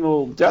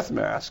original death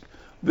mask,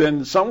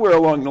 then somewhere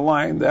along the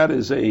line that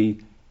is a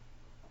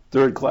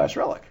third-class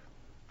relic.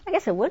 I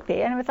guess it would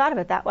be. I never thought of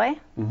it that way.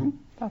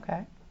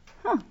 Okay.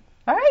 Huh.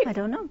 All right. I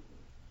don't know.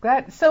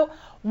 Good. So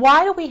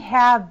why do we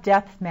have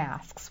death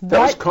masks? That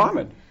was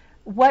common.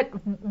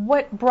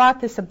 What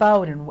brought this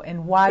about,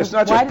 and why? It's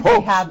not why just did they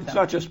popes. have them? It's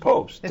not just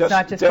popes. It's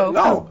not just popes?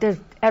 No.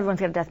 Everyone's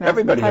got a death mask.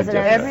 Everybody has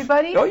President. death masks.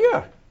 Everybody? Oh,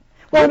 yeah.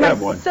 Well, We'd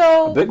have one.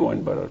 so- A big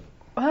one, but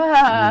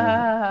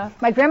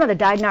My grandmother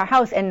died in our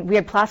house, and we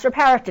had plaster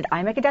Paris. Did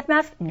I make a death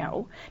mask?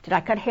 No. Did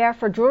I cut hair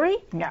for jewelry?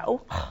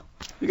 No.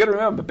 you got to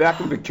remember,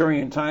 back in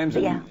Victorian times,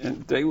 Yeah.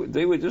 and they would.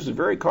 This is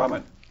very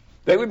common.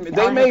 They I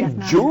made had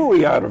death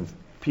jewelry out of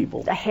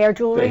people. The hair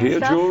jewelry The and hair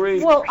stuff?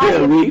 jewelry, Well,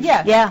 hair wreaths.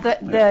 yes, Yeah.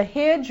 the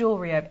hair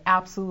jewelry I've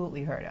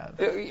absolutely heard of.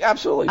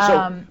 Absolutely.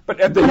 So,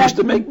 but they used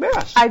to make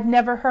masks. I've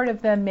never heard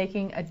of them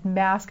making a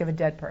mask of a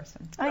dead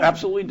person.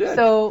 Absolutely did.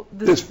 So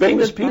there's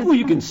famous people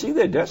you can see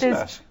their death There's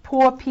masks.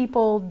 poor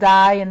people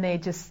die and they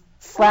just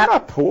They're slap.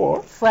 not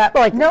poor. Slap.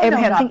 Well, like no,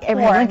 Abraham, not I think poor.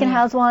 Abraham Lincoln I mean,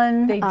 has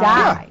one. They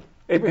die.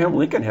 Abraham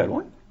Lincoln had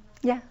one.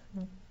 Yeah.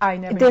 I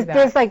never knew that.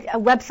 There's like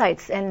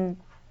websites and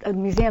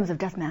museums of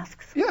death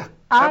masks. Yeah,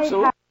 I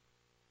absolutely. have-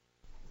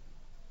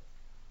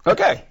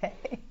 Okay.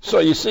 So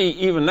you see,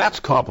 even that's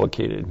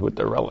complicated with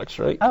the relics,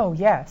 right? Oh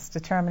yes,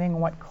 determining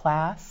what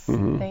class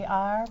they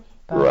are.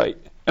 But Right.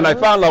 And I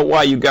found out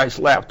why you guys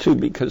laughed, too,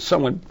 because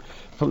someone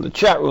from the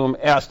chat room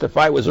asked if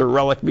I was a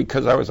relic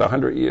because I was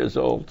 100 years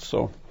old.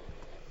 So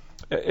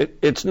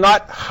it's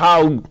not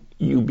how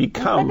you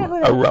become I wonder who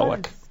a that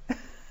relic, was.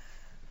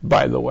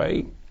 by the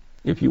way.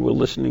 If you were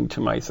listening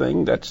to my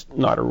thing, that's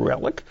not a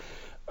relic.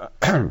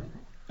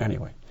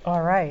 Anyway.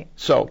 All right.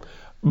 So,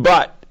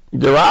 but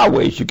there are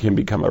ways you can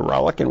become a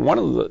relic, and one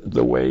of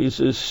the ways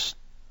is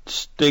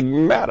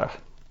stigmata.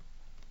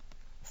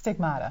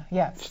 Stigmata.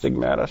 Yes.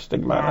 Stigmata.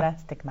 Stigmata.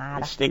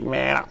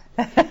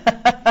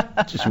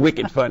 Just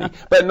wicked funny.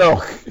 But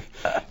no.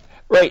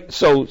 Right,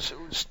 so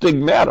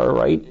stigmata,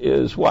 right,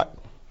 is what?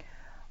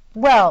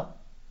 Well,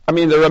 I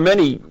mean, there are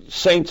many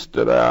saints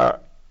that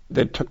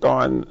took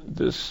on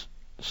this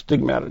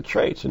stigmata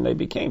traits, and they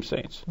became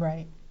saints.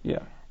 Right. Yeah.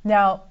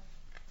 Now,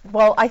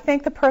 well, I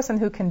think the person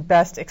who can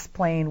best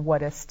explain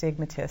what a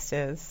stigmatist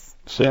is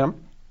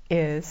Sam?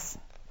 Is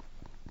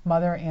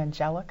Mother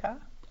Angelica.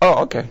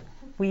 Oh, okay.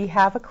 We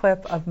have a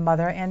clip of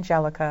Mother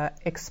Angelica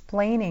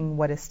explaining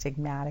what a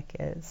stigmatic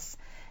is.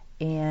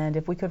 And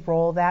if we could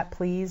roll that,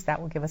 please,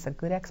 that will give us a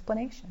good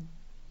explanation.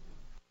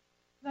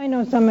 I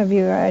know some of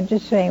you are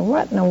just saying,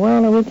 what in the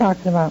world are we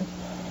talking about?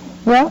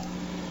 Well,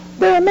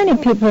 there are many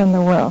people in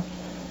the world.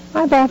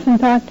 I've often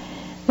thought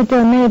that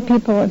there are many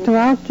people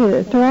throughout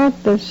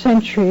the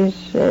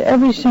centuries.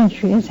 Every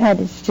century has had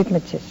its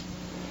stigmatists.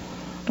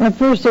 The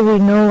first that we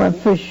know of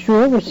for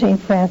sure was St.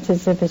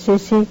 Francis of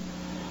Assisi,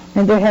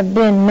 and there have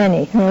been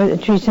many.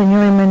 Teresa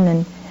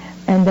Neumann,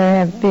 and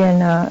there have been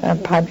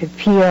Padre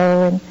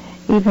Pio, and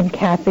even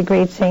the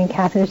great St.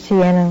 Catherine of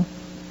Siena,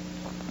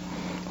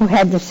 who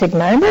had the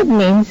stigmata. And that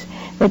means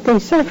that they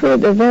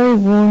suffered the very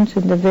wounds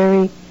and the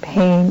very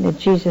pain that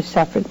Jesus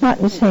suffered. Not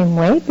in the same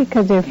way,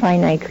 because they're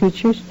finite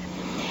creatures.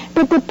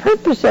 But the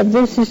purpose of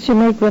this is to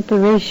make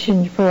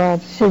reparation for all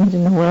sins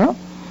in the world,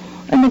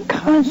 and a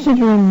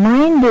constant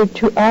reminder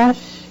to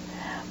us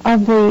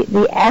of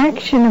the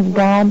action of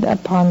God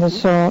upon the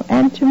soul,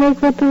 and to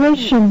make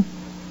reparation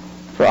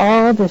for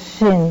all the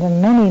sins,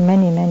 and many,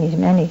 many, many,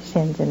 many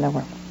sins in the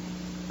world.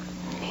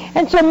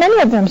 And so many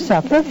of them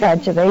suffer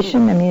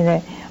flagellation. I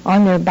mean,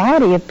 on their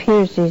body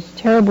appears these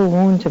terrible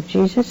wounds of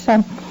Jesus.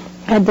 Some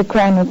had the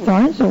crown of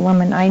thorns. A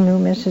woman I knew,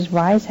 Mrs.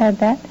 Wise, had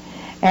that,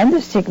 and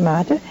the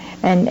stigmata.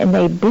 And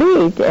they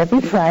bleed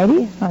every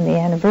Friday on the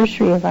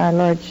anniversary of our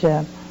Lord's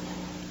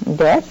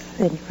death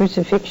and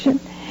crucifixion.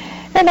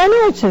 And I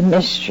know it's a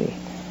mystery.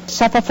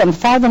 Suffer from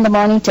 5 in the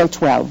morning till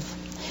 12.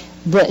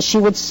 She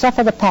would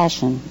suffer the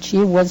passion. She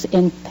was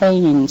in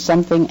pain,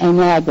 something in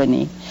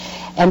agony.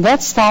 And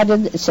that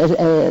started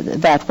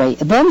that way.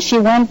 Then she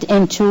went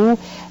into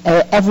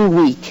every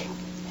week.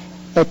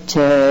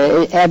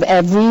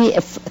 Every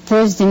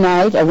Thursday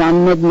night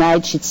around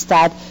midnight, she'd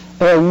start.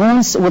 Her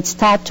wounds would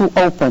start to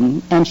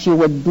open, and she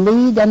would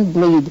bleed and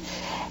bleed.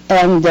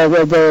 And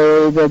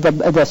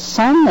the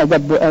son,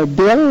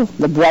 Bill,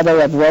 the brother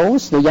of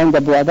Rose, the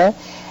younger brother,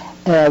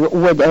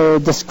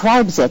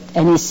 describes it.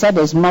 And he said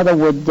his mother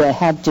would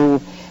have to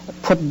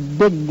put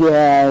big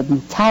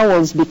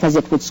towels because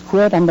it would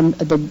squirt, and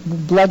the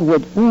blood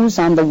would ooze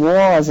on the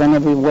walls and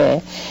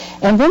everywhere.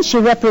 And then she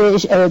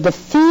the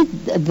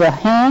feet, the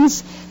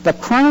hands, the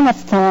crown of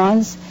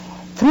thorns,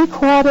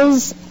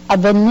 3/4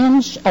 of an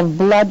inch of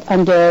blood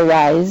under her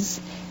eyes,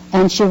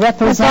 and she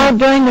represented... That's all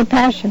during the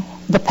Passion.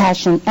 The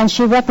Passion. And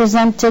she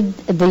represented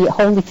the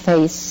holy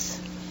face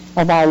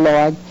of our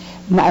Lord.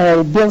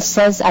 Bill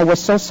says, I was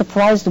so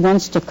surprised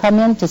once to come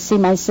in to see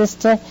my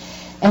sister,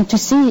 and to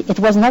see it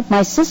was not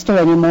my sister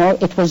anymore,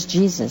 it was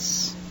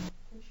Jesus.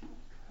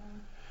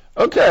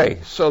 Okay,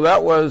 so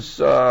that was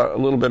a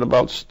little bit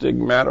about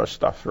stigmata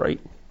stuff, right?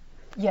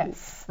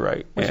 Yes.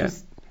 Right. Which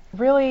is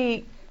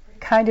really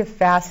kind of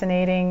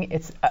fascinating.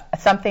 It's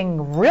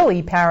something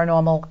really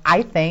paranormal,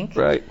 I think.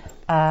 Right.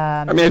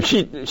 I mean, if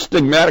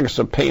stigmatics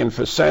are paying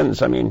for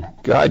sins, I mean,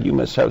 God, you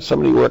must have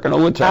somebody working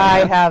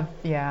overtime.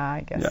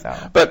 I guess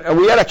so. But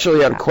we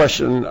actually had a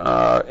question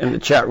in the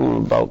chat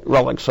room about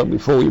relics, so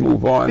before we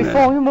move on.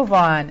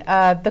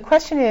 The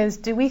question is,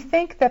 do we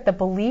think that the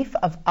belief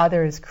of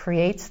others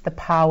creates the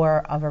power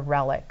of a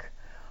relic?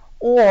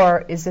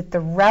 Or is it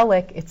the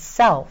relic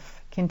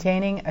itself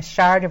containing a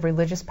shard of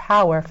religious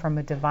power from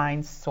a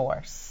divine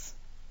source?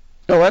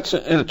 No, that's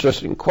an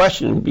interesting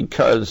question,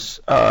 because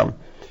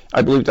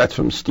I believe that's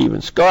from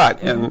Stephen Scott,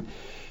 and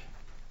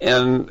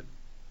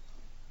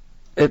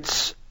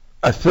it's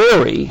a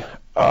theory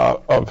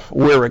of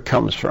where it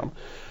comes from.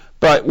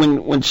 But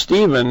when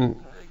Stephen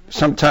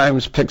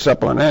sometimes picks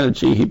up on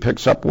energy, he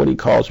picks up what he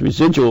calls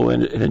residual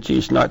energy.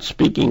 He's not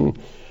speaking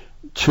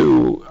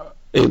to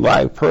a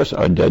live person,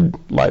 a dead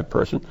live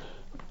person,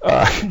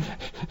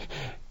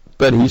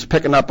 but he's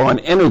picking up on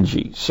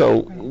energy.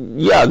 So,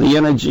 yeah, the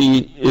energy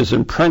is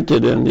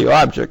imprinted in the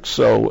object,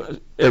 so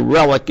a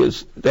relic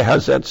has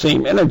that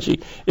same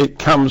energy. It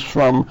comes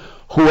from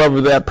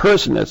whoever that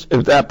person is.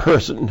 If that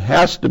person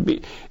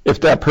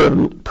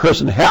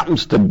person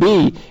happens to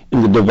be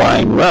in the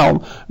divine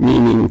realm,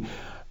 meaning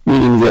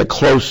they're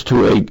close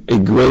to a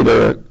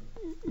greater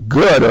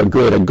good or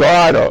greater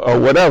God or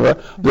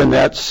whatever, then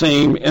that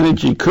same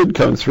energy could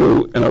come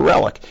through in a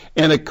relic,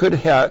 and it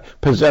could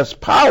possess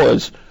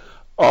powers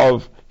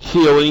of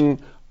healing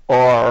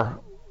or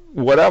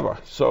whatever.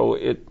 So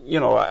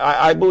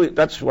I believe,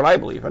 that's what I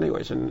believe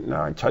anyways, and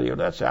now I tell you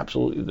that's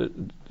absolutely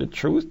the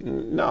truth.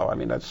 No, I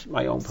mean, that's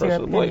my own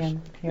personal belief.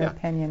 Your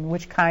opinion,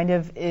 which kind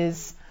of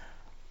is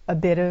a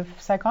bit of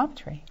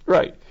psychometry.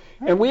 Right.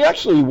 And we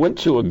actually went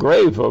to a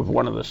grave of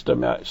one of the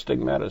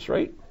stigmatas,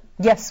 right?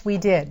 Yes, we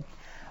did.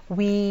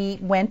 We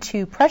went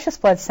to Precious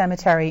Blood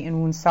Cemetery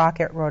in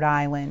Woonsocket, Rhode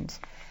Island,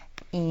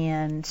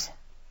 and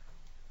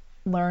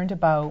learned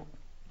about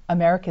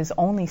America's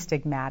only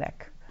stigmatic,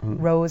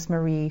 Rose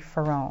Marie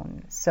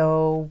Ferrone.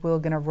 So we're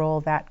going to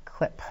roll that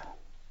clip.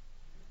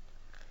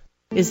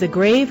 Is the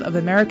grave of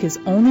America's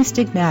only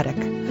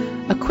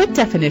stigmatic. A quick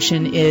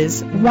definition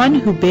is one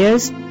who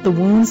bears the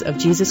wounds of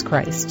Jesus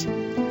Christ.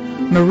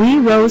 Marie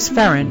Rose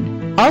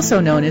Ferron,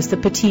 also known as the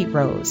Petite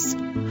Rose.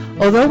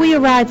 Although we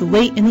arrived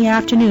late in the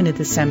afternoon at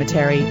the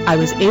cemetery, I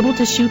was able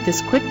to shoot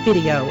this quick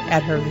video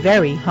at her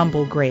very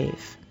humble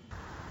grave.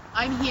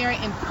 I'm here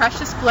in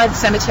Precious Blood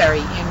Cemetery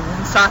in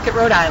Woonsocket,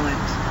 Rhode Island,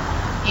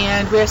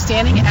 and we're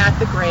standing at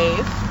the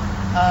grave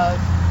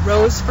of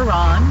Rose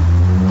Ferron,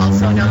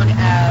 also known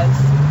as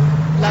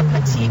La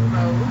Petite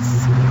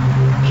Rose.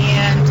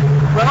 And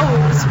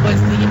Rose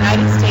was the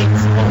United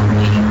States'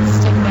 only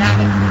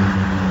stigmatic.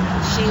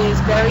 She is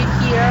buried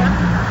here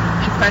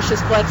in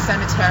Precious Blood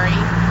Cemetery,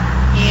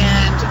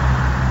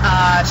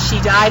 and she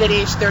died at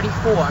age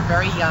 34,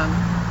 very young.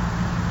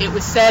 It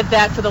was said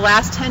that for the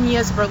last 10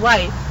 years of her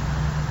life,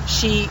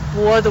 she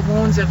bore the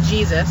wounds of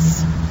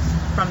Jesus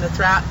from the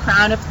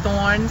crown of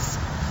thorns,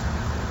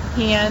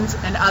 hands,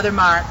 and other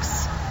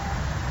marks.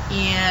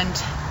 And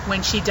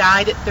when she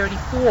died at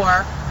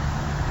 34,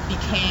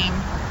 became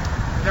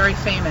very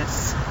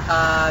famous.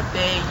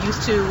 They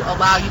used to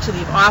allow you to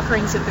leave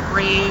offerings at the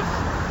grave,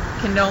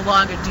 can no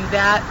longer do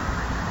that.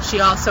 She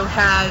also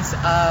has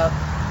a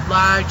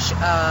large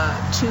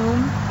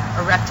tomb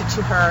erected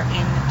to her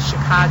in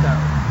Chicago.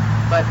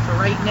 But for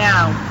right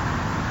now,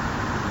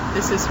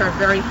 this is her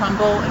very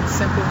humble and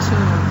simple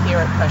tomb here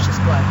at Precious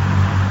Blood.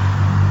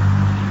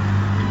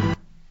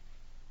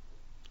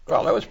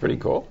 Well, that was pretty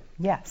cool.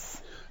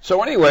 Yes.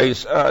 So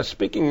anyways,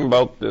 speaking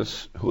about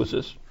this, who is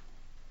this?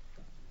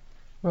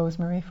 Rose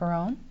Marie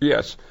Ferrone?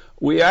 Yes.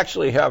 We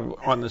actually have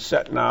on the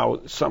set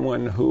now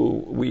someone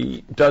who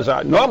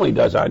normally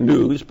does our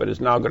news, but is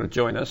now going to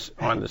join us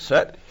on the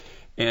set.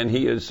 And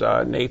he is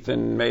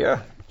Nathan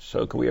Mayer.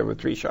 So can we have a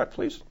 3-shot,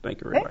 please? Thank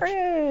you very much.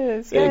 There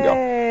is. There you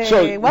go.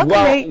 So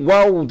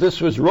while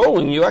this was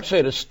rolling, you actually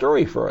had a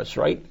story for us,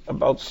 right?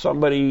 About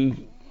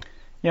somebody.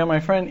 Yeah, my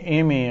friend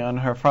Amy, on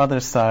her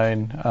father's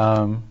side,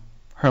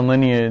 her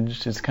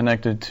lineage is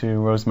connected to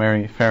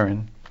Rosemary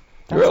Ferron.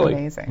 That's really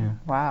amazing. Yeah.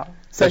 Wow.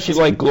 So does she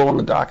like glow in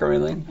the dark or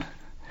anything?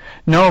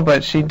 No,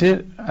 but she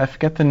did. I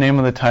forget the name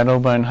of the title,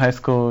 but in high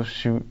school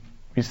she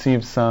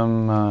received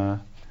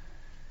some.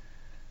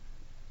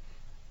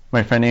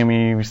 My friend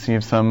Amy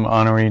received some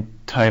honorary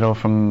title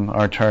from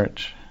our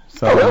church.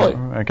 So really?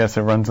 I guess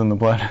it runs in the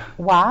blood.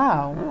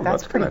 Wow,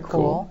 that's pretty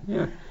cool.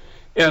 Yeah.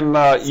 And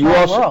you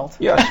also, world.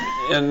 Yes.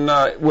 And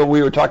when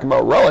we were talking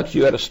about relics,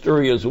 you had a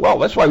story as well.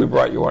 That's why we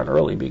brought you on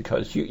early,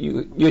 because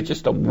you're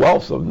just a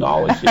wealth of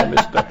knowledge here,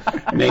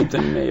 Mr.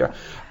 Nathan Mayer.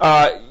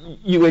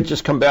 You had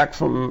just come back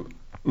from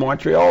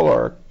Montreal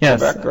or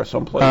Quebec or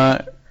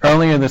someplace.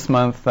 Earlier this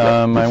month,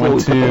 I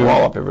went to. Put the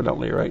wall up,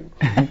 evidently, right?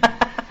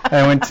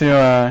 I went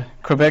to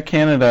Quebec,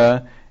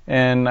 Canada,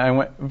 and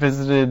I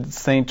visited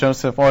St.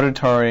 Joseph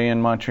Oratory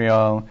in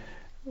Montreal,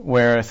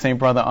 where St.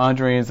 Brother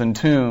Andre is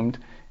entombed,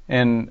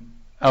 and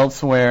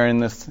elsewhere in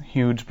this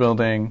huge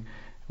building,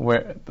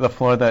 where the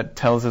floor that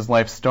tells his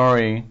life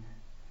story,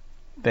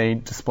 they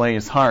display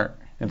his heart.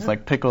 It's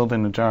like pickled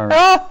in a jar.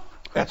 Oh!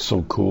 That's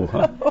so cool,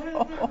 huh? Would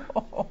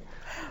wow.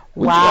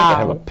 you like to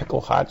have a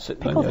pickled heart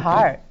sitting on your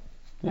heart.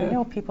 Yeah. I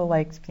know people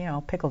like,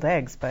 pickled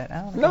eggs, but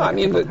I don't know. No, I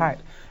mean, pickled heart.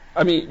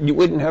 I mean, you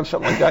wouldn't have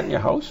something like that in your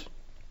house?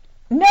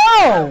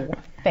 No,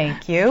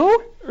 thank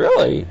you.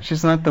 Really?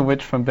 She's not the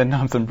witch from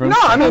Bedknobs and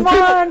Broomsticks.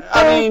 No,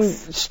 I mean,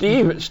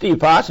 Steve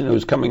Parson,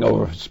 who's coming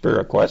over for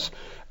Spirit Quest,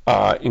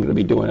 is going to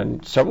be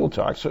doing several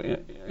talks,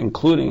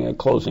 including a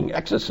closing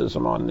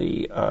exorcism on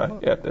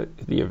at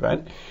the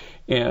event,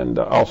 and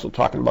also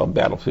talking about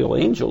Battlefield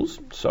Angels.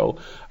 So,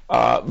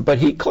 but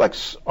he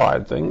collects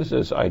odd things,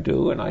 as I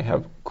do, and I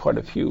have quite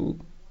a few,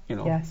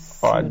 yes,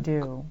 odd you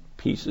do.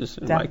 Pieces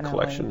in Definitely. my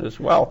collection as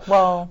well.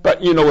 Well,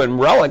 but in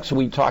relics,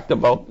 you talked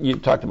about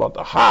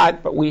the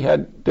heart, but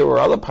there were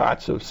other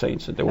parts of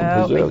saints that they were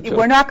preserved too.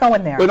 We're not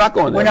going there. We're not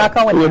going there. We're not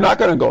going there. We're not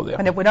going to go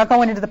there. We're not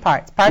going into the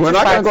parts. We're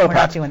not going to go to we're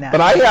parts. Not doing that.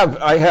 But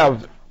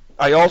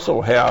I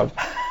also have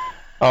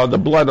the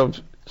blood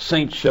of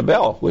Saint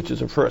Chabelle, which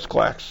is a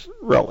first-class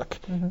relic.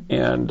 Mm-hmm.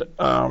 And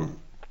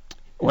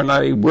when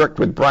I worked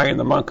with Brian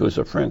the Monk, who's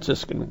a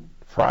Franciscan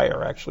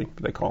friar, actually,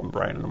 they call him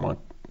Brian the Monk.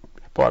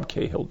 Bob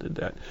Cahill did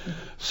that.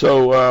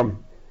 So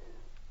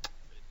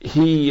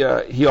he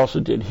also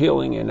did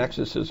healing and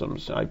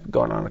exorcisms. I've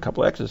gone on a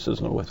couple of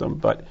exorcisms with him.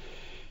 But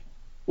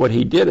what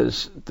he did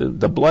is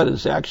the blood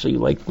is actually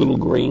like little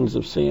grains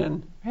of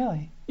sand.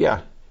 Really?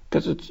 Yeah,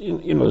 because it's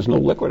there's no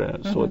liquid in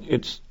it, mm-hmm. So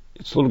it's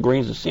little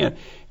grains of sand.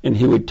 And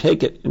he would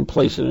take it and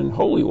place it in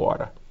holy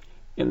water,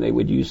 and they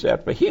would use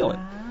that for healing.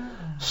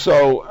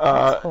 So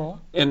that's cool.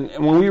 And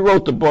when we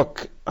wrote the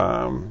book,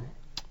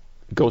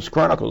 Ghost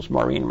Chronicles,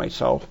 Maureen and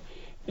myself.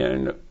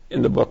 And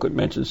in the book, it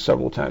mentions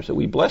several times that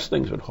we bless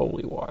things with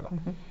holy water.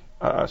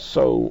 Mm-hmm.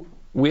 So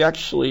we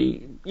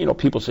actually,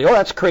 people say, "Oh,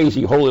 that's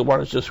crazy. Holy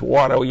water is just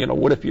water.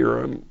 What if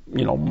you're,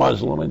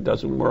 Muslim and it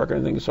doesn't work or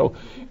anything?" So,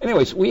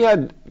 anyways, we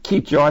had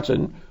Keith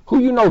Johnson, who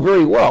you know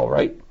very well,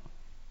 right?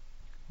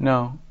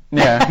 No.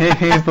 Yeah,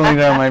 he's the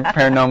leader of my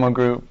paranormal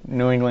group,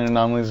 New England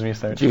Anomalies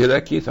Research. Did you hear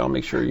that, Keith? I'll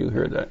make sure you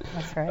heard that.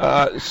 That's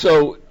right.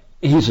 So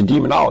he's a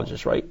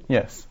demonologist, right?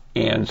 Yes.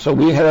 And so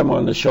we had him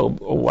on the show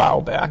a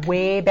while back.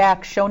 Way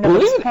back, show number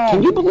 10.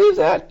 Can you believe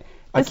that?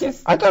 I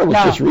thought it was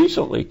just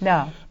recently.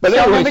 No. But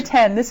show anyways, number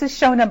 10. This is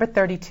show number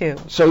 32.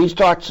 So he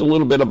talks a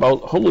little bit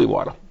about holy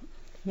water.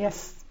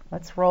 Yes.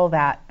 Let's roll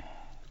that.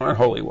 On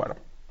holy water.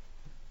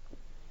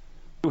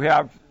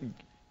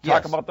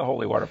 Talk about the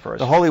holy water first.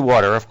 The holy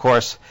water, of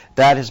course,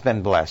 that has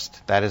been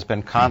blessed. That has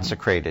been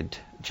consecrated.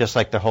 Just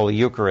like the Holy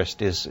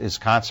Eucharist is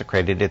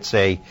consecrated. It's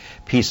a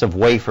piece of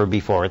wafer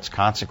before it's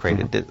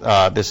consecrated.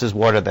 This is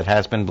water that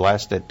has been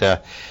blessed.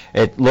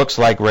 It looks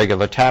like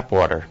regular tap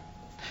water,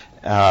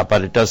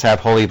 but it does have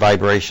holy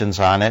vibrations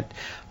on it.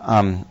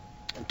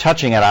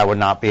 Touching it, I would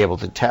not be able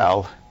to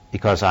tell,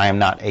 because I am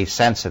not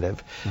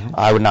asensitive.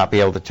 I would not be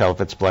able to tell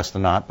if it's blessed or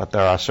not, but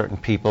there are certain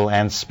people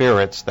and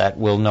spirits that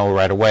will know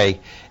right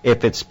away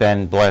if it's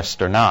been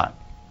blessed or not.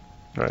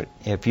 Right.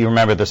 If you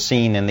remember the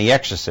scene in The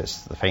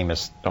Exorcist, the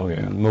famous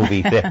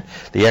movie The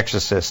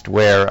Exorcist,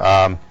 where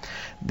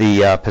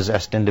the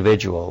possessed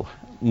individual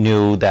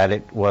knew that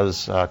it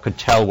was, could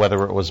tell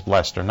whether it was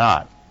blessed or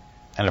not.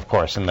 And of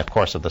course, in the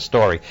course of the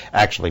story,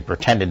 actually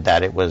pretended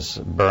that it was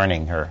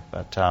burning her.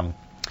 But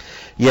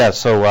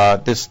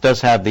so this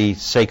does have the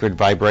sacred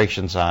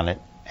vibrations on it,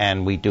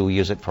 and we do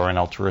use it for an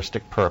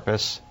altruistic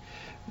purpose.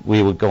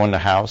 We would go into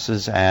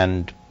houses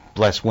and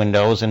bless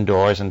windows and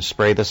doors and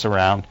spray this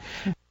around.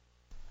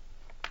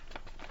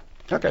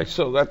 Okay,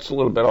 so that's a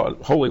little bit on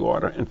holy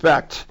water. In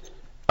fact,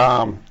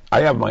 I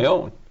have my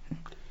own,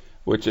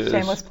 which is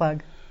shameless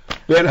plug.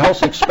 Van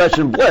Helsing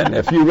Special Blend.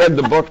 If you read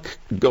the book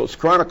Ghost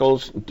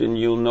Chronicles, then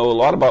you'll know a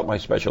lot about my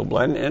special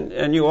blend,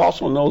 and you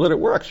also know that it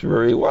works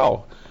very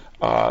well.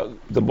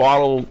 The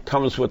bottle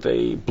comes with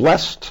a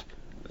blessed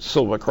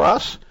silver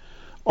cross,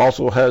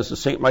 also has the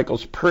St.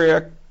 Michael's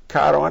prayer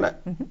card on it,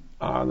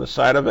 on the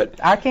side of it.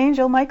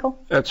 Archangel Michael.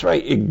 That's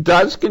right. It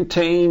does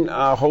contain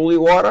holy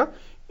water,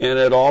 and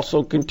it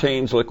also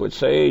contains liquid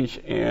sage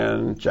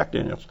and Jack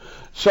Daniels.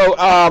 So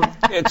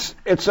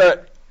it's an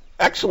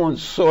excellent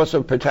source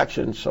of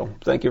protection, so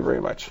thank you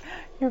very much.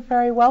 You're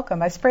very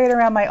welcome. I spray it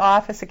around my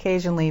office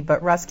occasionally,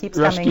 but Russ keeps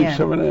coming in. Russ keeps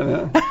coming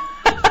in, huh?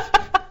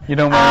 You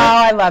don't wear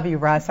I love you,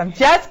 Russ. I'm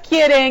just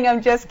kidding.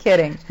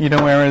 You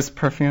don't wear his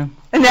perfume?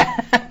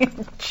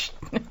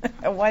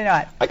 Why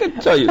not? I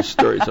could tell you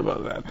stories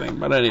about that thing,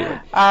 but anyway.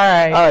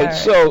 All right.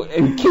 So,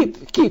 and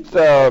Keith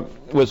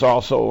was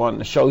also on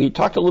the show. He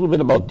talked a little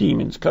bit about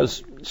demons,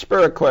 because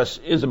Spirit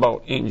Quest is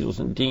about angels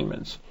and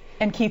demons.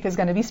 And Keith is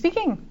going to be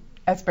speaking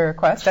at Spirit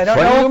Quest. I don't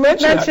Funny know you if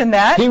you mentioned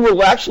that. He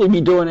will actually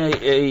be doing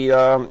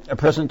a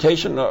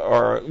presentation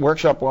or a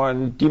workshop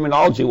on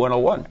Demonology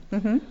 101.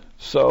 Mm-hmm.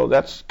 So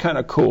that's kind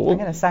of cool. I'm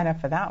going to sign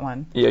up for that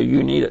one. Yeah,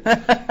 you need it.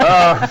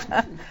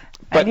 I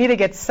need to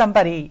get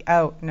somebody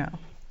out. No.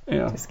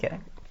 Yeah. Just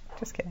kidding.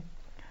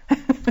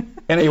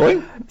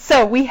 Anyway.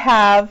 So we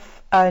have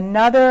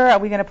another. Are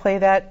we going to play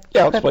that?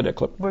 Yeah, let's play that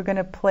clip. We're going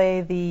to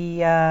play the.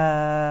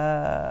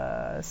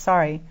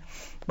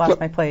 Lost clip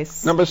my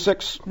place. Number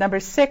 6. Number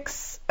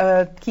 6.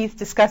 Keith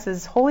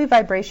discusses holy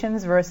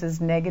vibrations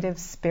versus negative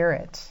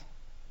spirit.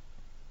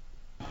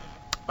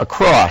 A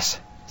cross.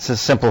 It's a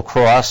simple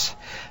cross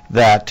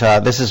that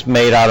this is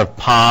made out of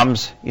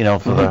palms,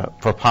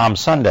 for Palm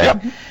Sunday.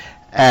 Yep.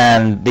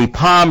 And the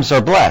palms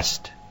are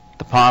blessed.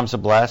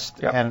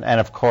 Yep. And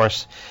of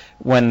course,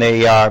 when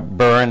they are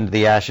burned,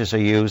 the ashes are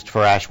used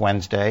for Ash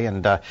Wednesday.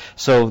 And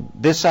so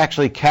this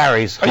actually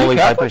carries holy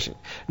vibration.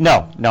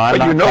 No, I'm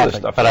not you know Catholic,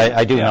 this stuff, but right?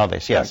 I do know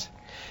this, yes.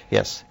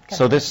 Yes.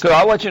 So this. So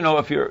I'll let you know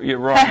if you're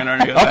wrong in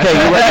any of that. Okay,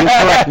 you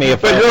correct me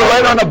if but you're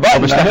right on the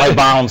button. Overstep my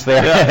bounds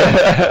there.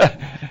 Yeah.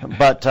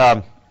 But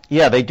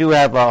they do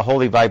have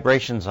holy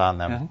vibrations on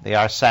them. Mm-hmm. They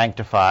are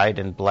sanctified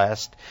and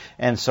blessed,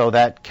 and so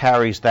that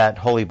carries that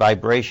holy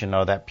vibration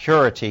or that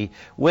purity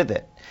with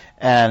it.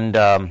 And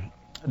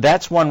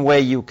that's one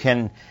way you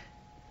can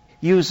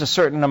use a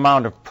certain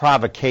amount of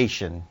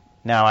provocation.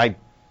 Now,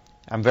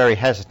 I'm very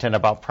hesitant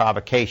about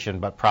provocation,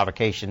 but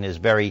provocation is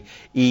very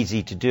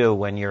easy to do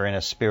when you're in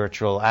a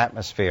spiritual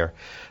atmosphere.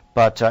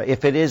 But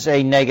if it is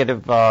a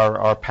negative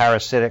or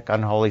parasitic,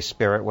 unholy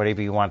spirit,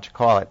 whatever you want to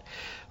call it,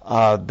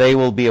 they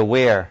will be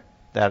aware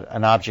that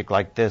an object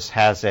like this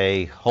has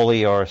a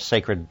holy or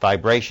sacred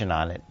vibration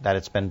on it, that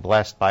it's been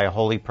blessed by a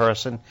holy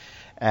person,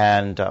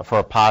 and for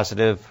a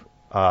positive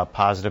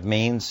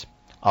means,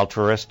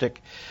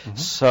 altruistic. Mm-hmm.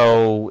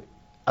 So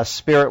a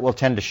spirit will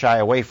tend to shy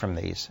away from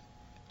these.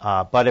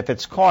 But if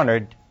it's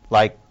cornered,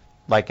 like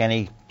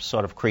any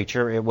sort of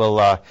creature, it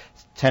will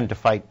tend to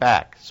fight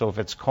back. So if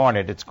it's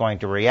cornered, it's going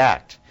to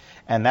react.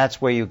 And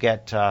that's where you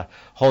get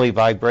holy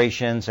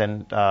vibrations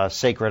and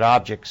sacred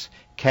objects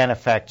can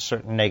affect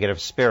certain negative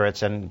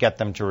spirits and get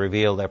them to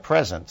reveal their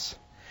presence.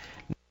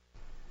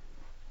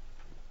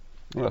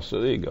 Well,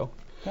 so there you go.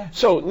 Yeah.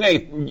 So,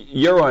 Nate,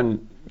 you're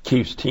on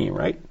Keith's team,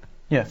 right?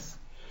 Yes.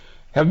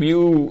 Have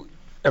you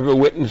ever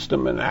witnessed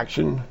him in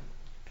action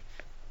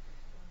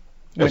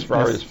as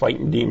far as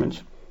fighting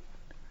demons?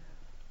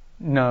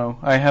 No,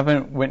 I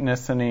haven't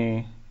witnessed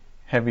any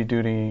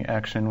heavy-duty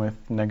action with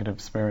negative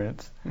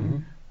spirits. Mm-hmm.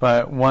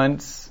 But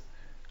once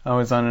I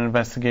was on an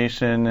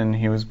investigation and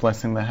he was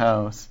blessing the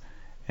house,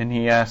 and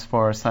he asked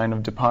for a sign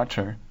of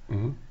departure.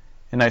 Mm-hmm.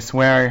 And I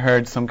swear I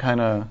heard some kind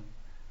of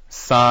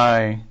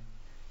sigh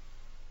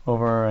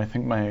over, I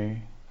think,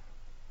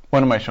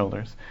 one of my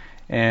shoulders.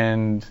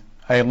 And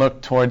I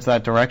looked towards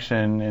that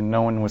direction, and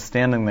no one was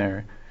standing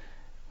there.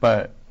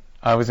 But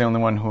I was the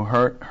only one who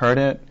heard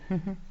it.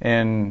 Mm-hmm.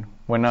 And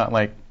we're not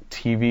like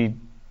TV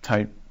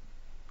type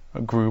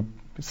group,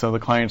 so the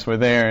clients were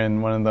there,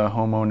 and one of the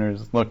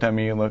homeowners looked at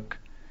me, looked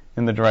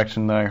in the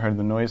direction that I heard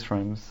the noise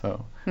from.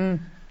 So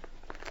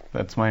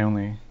that's my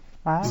only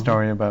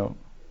story about.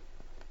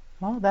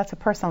 Well, that's a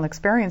personal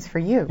experience for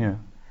you. Yeah.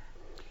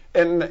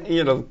 And,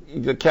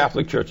 the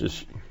Catholic Church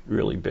is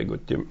really big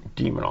with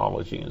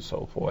demonology and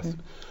so forth.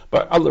 Mm-hmm.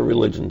 But other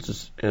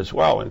religions as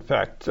well. In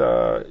fact,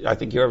 I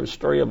think you have a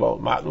story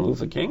about Martin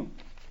Luther King.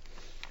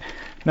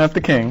 Not the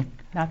king.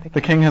 Not the king.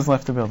 The king has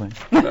left the building.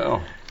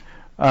 No.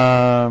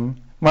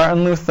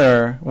 Martin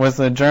Luther was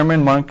a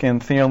German monk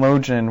and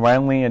theologian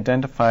widely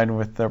identified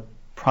with the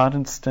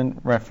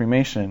Protestant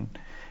Reformation.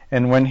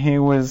 And when he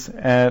was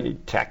at... He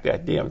tacked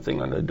that damn thing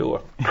on the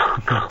door.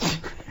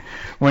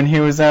 When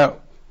he was at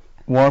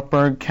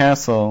Wartburg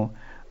Castle,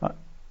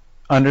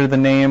 under the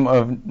name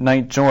of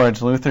Knight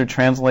George, Luther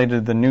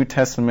translated the New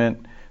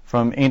Testament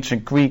from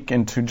ancient Greek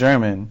into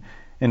German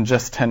in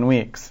just 10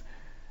 weeks.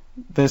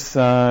 This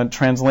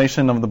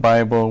translation of the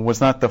Bible was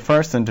not the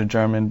first into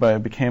German, but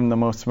it became the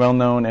most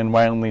well-known and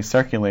widely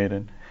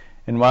circulated.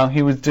 And while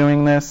he was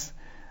doing this,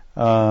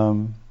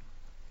 during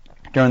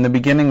the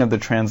beginning of the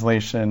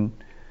translation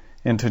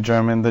into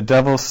German, the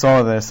devil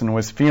saw this and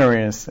was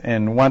furious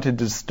and wanted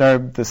to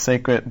disturb the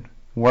sacred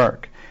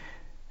work.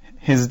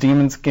 His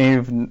demons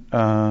gave him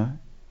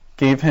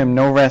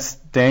no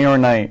rest day or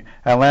night.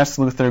 At last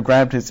Luther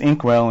grabbed his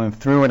inkwell and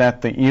threw it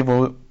at the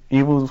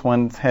evil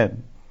one's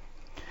head.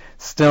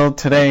 Still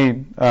today,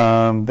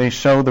 they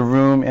show the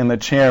room and the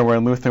chair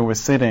where Luther was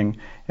sitting,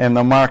 and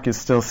the mark is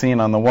still seen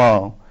on the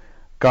wall.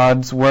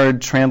 God's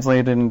word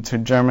translated into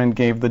German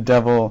gave the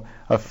devil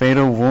a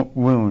fatal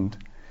wound.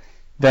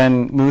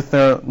 Then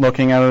Luther,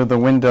 looking out of the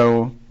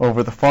window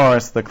over the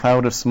forest, the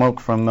cloud of smoke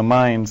from the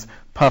mines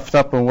puffed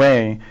up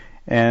away,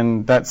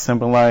 and that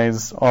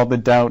symbolized all the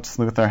doubts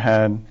Luther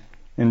had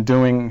in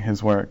doing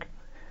his work.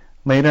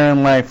 Later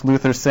in life,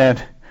 Luther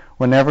said,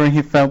 whenever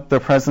he felt the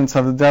presence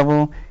of the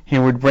devil, he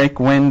would break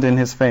wind in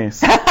his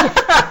face.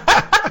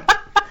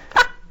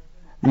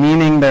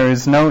 Meaning there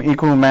is no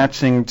equal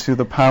matching to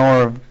the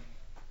power of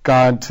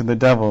God to the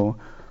devil,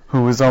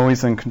 who is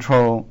always in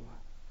control.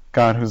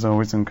 God who's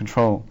always in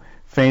control.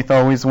 Faith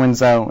always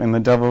wins out, and the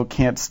devil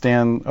can't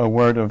stand a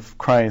word of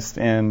Christ,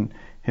 and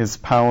his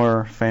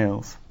power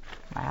fails.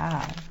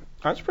 Wow.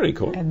 That's pretty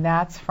cool. And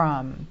that's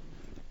from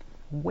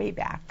way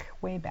back,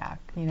 When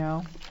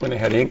they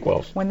had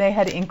inkwells. When they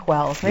had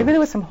inkwells. Maybe there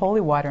was some holy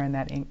water in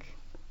that ink.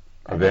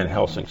 A Van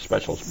Helsing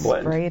special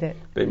blend. Sprayed it.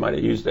 They might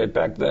have used that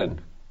back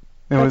then.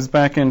 It was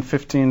back in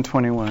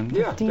 1521.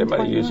 Yeah, they might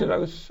have used it.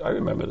 I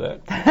remember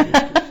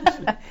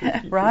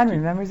that. Ron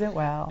remembers it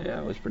well. Yeah,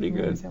 it was pretty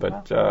good.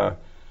 But,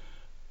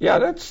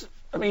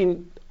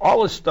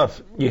 all this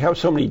stuff, you have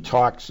so many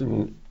talks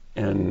and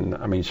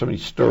so many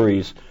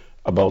stories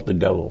about the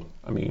devil.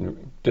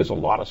 There's a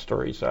lot of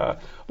stories.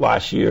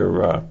 Last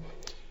year,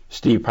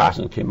 Steve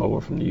Parsons came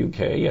over from the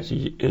UK. Yes,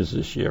 he is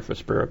this year for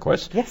Spirit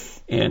Quest.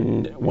 Yes.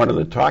 And one of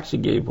the talks he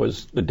gave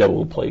was the devil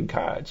who played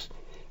cards.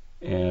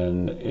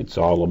 And it's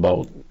all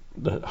about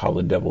how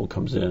the devil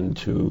comes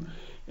into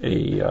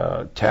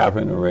a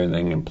tavern or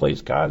anything and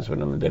plays cards with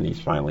him, and then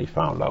he's finally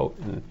found out,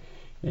 and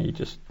he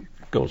just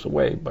goes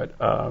away. But,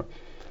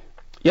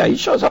 he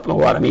shows up in a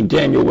lot.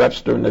 Daniel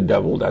Webster and the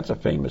devil, that's a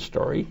famous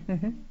story.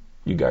 Mm-hmm.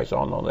 You guys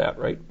all know that,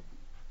 right?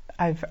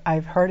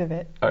 I've heard of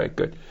it. All right,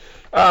 good.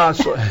 I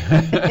don't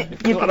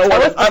want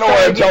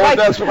to tell it.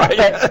 That's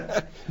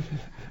right.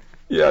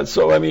 Yeah.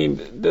 So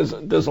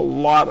there's a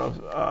lot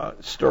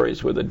of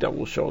stories where the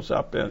devil shows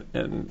up,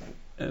 and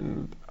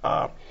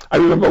I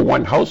remember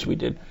one house we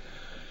did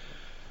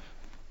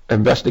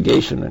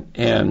investigation,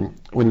 and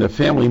when the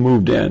family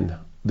moved in,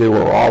 there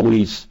were all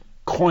these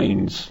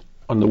coins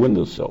on the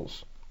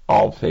windowsills,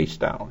 all face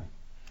down.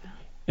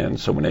 And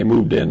so when they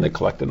moved in, they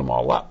collected them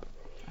all up.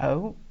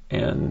 Oh.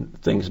 And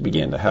things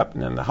began to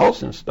happen in the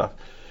house and stuff.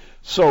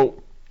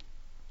 So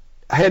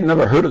I had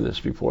never heard of this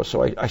before,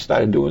 so I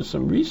started doing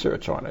some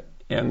research on it.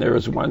 And there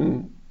is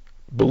one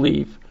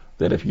belief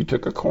that if you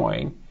took a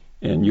coin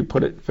and you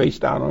put it face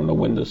down on the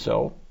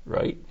windowsill,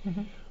 right,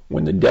 mm-hmm.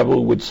 when the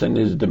devil would send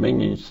his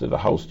dominions to the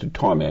house to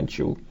torment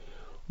you,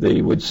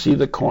 they would see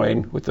the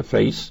coin with the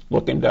face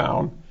looking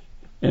down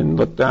and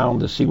look down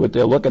to see what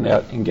they're looking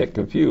at and get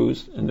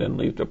confused and then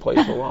leave the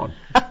place alone.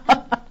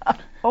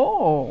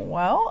 Oh,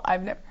 well,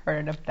 I've never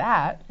heard of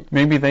that.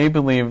 Maybe they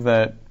believe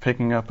that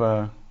picking up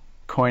a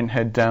coin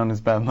head down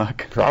is bad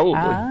luck. Probably,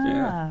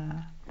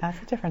 yeah.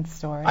 That's a different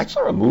story. I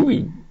saw a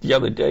movie the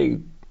other day,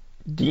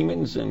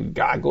 Demons and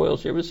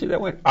Gargoyles. You ever see that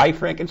one? I,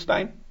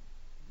 Frankenstein?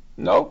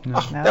 No? No.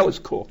 Oh, No. that was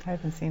cool. I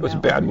haven't seen It was a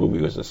that bad one. movie.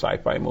 It was a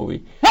sci-fi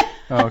movie.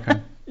 Oh,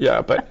 okay.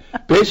 Yeah, but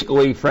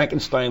basically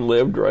Frankenstein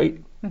lived, right?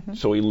 Mm-hmm.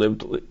 So he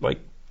lived like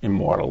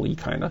immortally,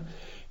 kind of.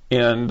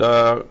 And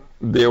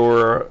there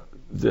were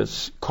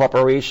this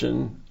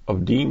corporation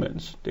of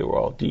demons. They were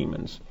all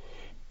demons.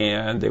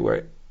 And they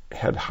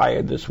had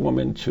hired this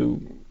woman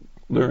to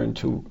learn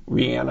to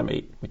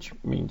reanimate, which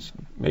means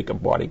make a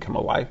body come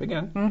alive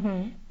again.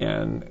 Mm-hmm.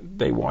 And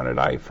they wanted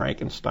I,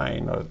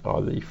 Frankenstein,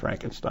 or the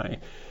Frankenstein,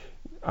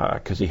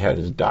 because he had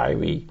his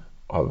diary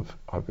of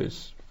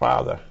his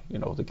father,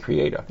 the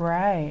creator.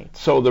 Right.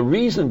 So the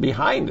reason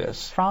behind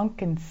this,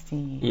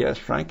 Frankenstein. yes,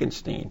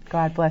 Frankenstein.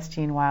 God bless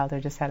Gene Wilder.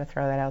 Just had to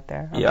throw that out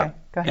there. Okay, Yeah.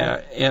 go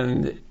ahead.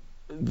 And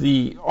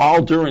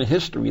all during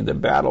history, the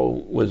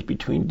battle was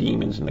between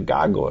demons and the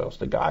gargoyles.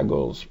 The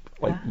gargoyles,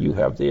 like you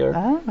have there,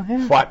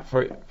 yeah. fought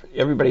for.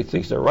 Everybody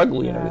thinks they're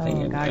ugly and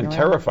everything and gargoyle.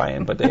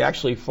 terrifying, but they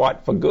actually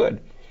fought for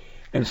good.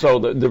 And so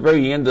the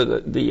very end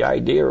of the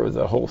idea of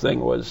the whole thing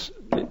was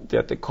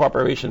that the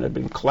corporation had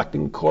been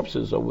collecting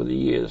corpses over the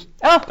years,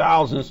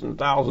 thousands and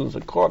thousands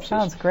of corpses.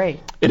 Sounds great.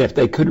 And if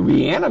they could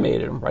reanimate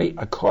them, right,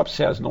 a corpse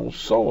has no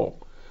soul.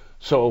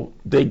 So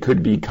they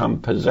could become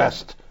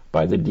possessed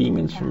by the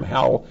demons from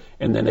hell,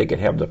 and then they could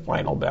have the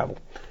final battle.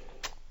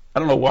 I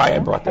don't know why I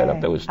brought that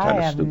up. That was kind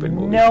of a stupid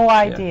movie. No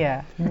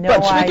idea. Yeah. No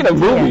But speaking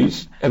of idea.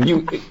 movies,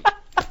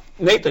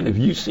 Nathan, have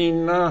you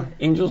seen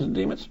Angels and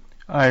Demons?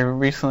 I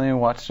recently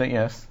watched it,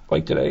 yes.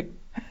 Like today?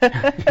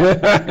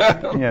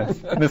 Yes,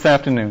 this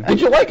afternoon. Did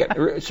you like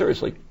it?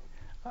 Seriously?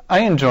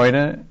 I enjoyed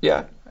it.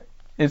 Yeah.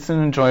 It's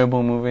an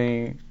enjoyable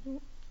movie.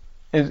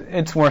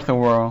 It's worth a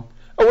whirl.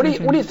 Oh, what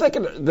do you think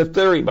of the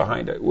theory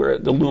behind it, where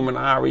the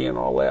Illuminati and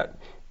all that?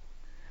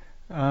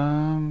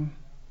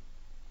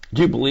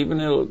 Do you believe in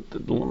it, the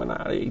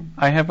Illuminati?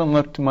 I haven't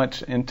looked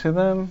much into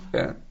them,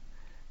 Yeah.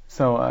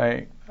 so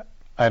I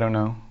don't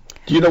know.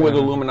 Do you know where the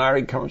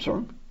Illuminati comes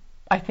from?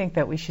 I think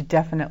that we should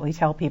definitely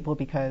tell people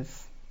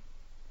because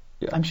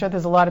Yeah. I'm sure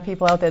there's a lot of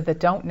people out there that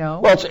don't know.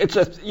 Well,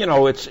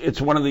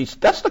 it's one of these.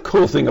 That's the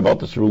cool thing about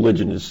this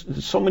religion is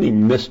there's so many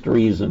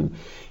mysteries and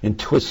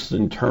twists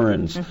and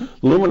turns.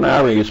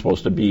 Illuminati is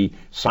supposed to be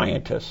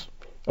scientists.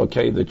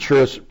 Okay, the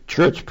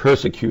church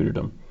persecuted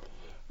them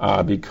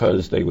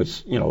because they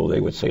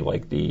would say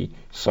like the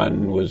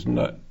sun was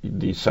not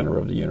the center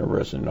of the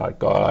universe and not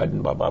God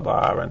and blah blah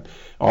blah and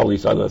all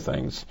these other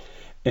things,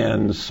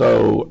 and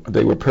so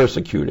they were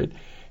persecuted.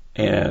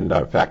 And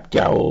in fact,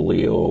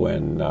 Galileo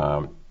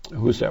and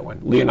who's that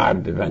one?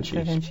 Leonardo da Vinci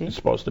is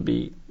supposed to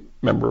be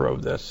member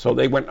of this. So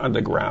they went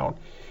underground,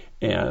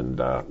 and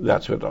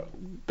that's what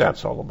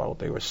that's all about.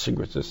 They were a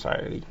secret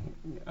society.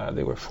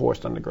 They were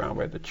forced underground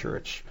by the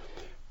church.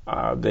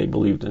 They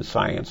believed in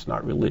science,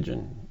 not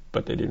religion,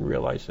 but they didn't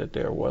realize that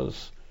there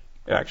was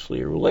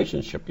actually a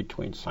relationship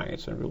between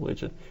science and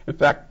religion. In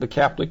fact, the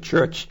Catholic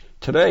Church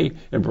today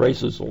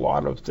embraces a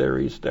lot of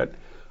theories that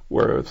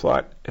were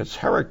thought as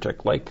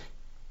heretic, like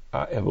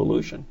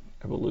evolution.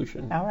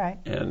 All right.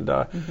 And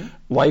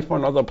life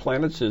on other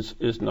planets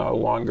is no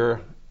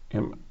longer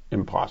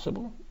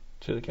impossible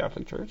to the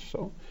Catholic Church.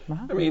 So,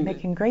 Wow, I mean,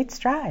 making great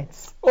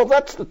strides. well,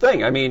 that's the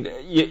thing. I mean,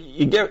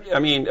 you get. I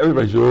mean,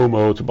 everybody's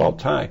it's about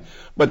time,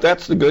 but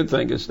that's the good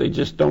thing is they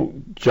just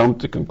don't jump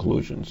to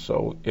conclusions.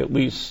 So at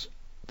least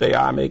they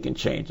are making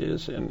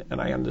changes, and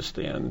I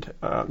understand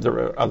there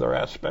are other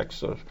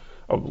aspects of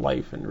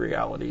life and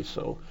reality.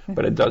 So,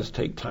 but it does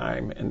take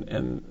time,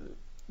 and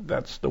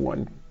that's the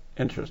one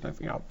interesting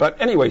thing out.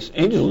 But anyways,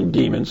 Angels and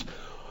Demons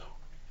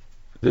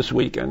this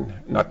weekend,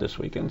 not this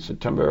weekend,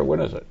 September, when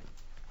is it?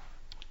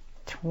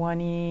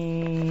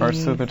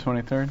 1st to the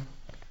 23rd?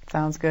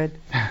 Sounds good.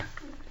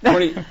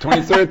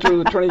 23rd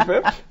through the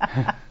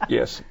 25th?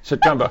 Yes,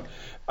 September.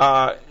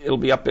 It'll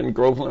be up in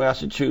Groveland,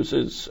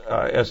 Massachusetts,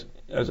 as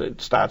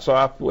it starts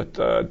off with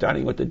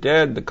Dining with the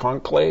Dead, the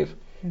Conclave.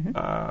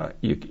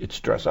 It's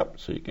dress up,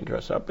 so you can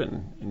dress up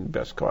in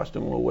best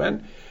costume will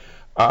win.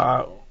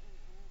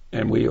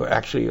 And we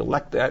actually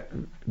elect that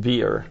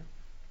via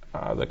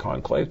the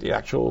conclave, the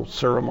actual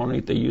ceremony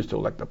they use to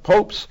elect the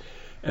popes,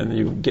 and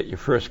you get your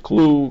first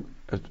clue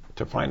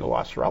to find the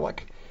lost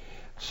relic.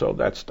 So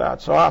that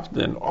starts off.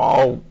 Then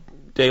all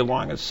day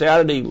long on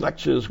Saturday,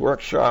 lectures,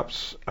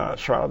 workshops,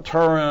 Charlotte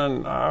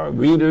Turin,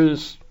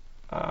 readers,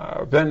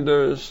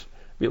 vendors.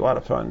 Be a lot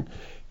of fun.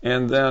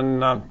 And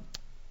then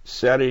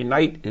Saturday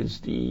night is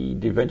the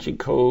Da Vinci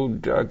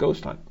Code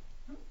ghost hunt.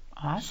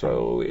 Awesome.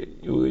 So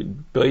you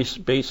would base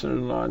it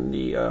on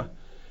the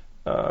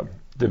Da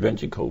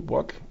Vinci Code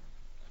book,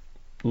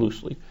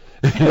 loosely.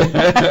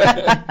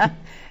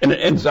 And it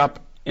ends up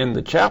in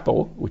the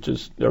chapel, which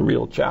is the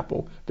real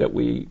chapel that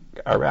we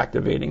are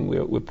activating.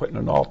 We're putting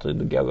an altar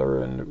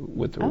together and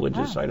with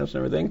religious items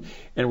and everything.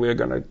 And we're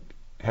going to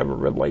have a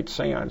red light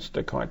seance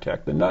to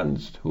contact the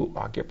nuns who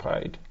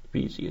occupied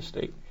Vesey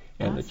Estate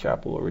and the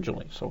chapel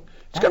originally. So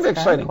it's going to be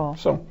exciting. Cool.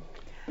 So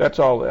that's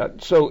all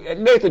that. So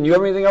Nathan, you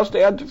have anything else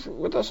to add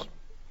with us?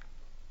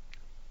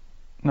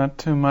 Not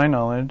to my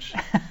knowledge.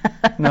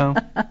 No.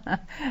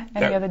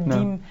 Any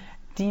other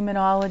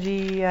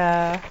demonology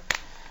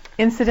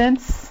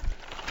incidents?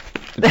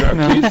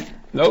 Keith?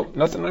 Nope,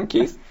 nothing on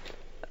Keith?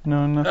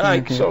 No, nothing. All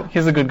right, so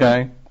he's a good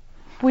guy.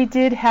 We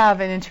did have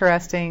an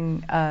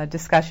interesting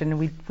discussion.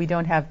 We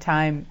don't have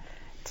time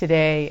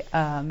today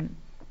on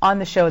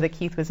the show that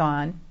Keith was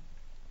on,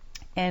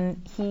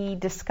 and he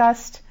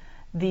discussed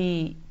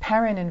the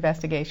Perrin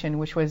investigation,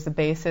 which was the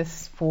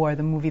basis for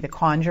the movie The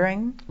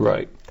Conjuring.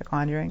 Right. The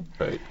Conjuring.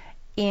 Right.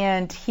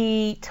 And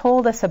he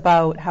told us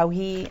about how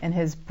he and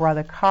his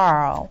brother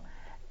Carl,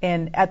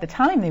 and at the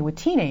time they were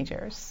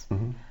teenagers,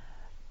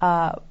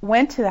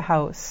 went to the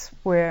house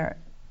where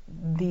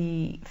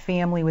the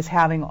family was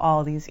having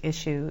all these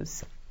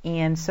issues.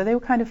 And so they were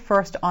kind of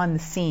first on the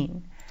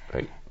scene.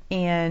 Right.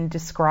 And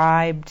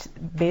described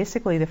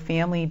basically the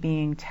family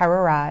being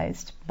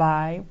terrorized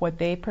by what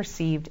they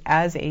perceived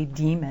as a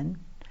demon.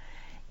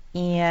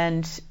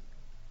 And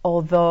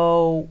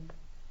although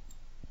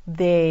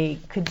they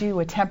could do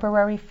a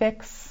temporary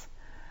fix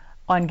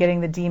on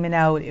getting the demon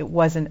out, it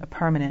wasn't a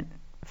permanent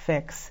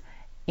fix.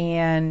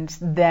 And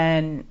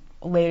then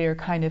later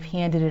kind of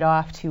handed it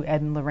off to Ed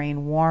and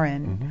Lorraine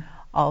Warren,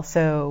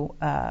 also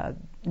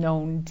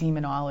known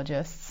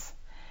demonologists.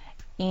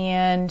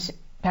 And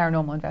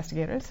paranormal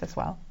investigators as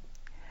well.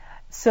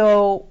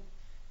 So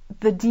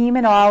the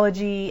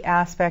demonology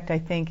aspect, I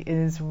think,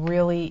 is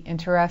really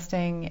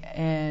interesting,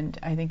 and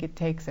I think it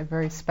takes a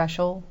very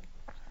special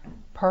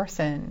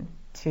person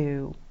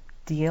to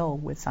deal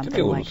with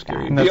something like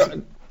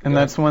that. And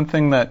that's one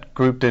thing that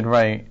group did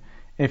right.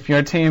 If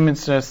your team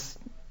is just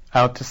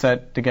out to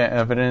set to get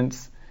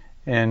evidence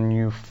and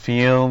you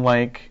feel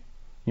like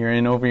you're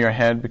in over your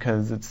head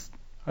because it's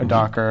a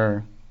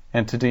darker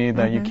entity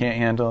that you can't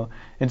handle,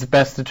 it's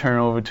best to turn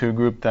over to a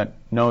group that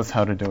knows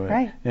how to do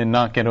it and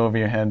not get over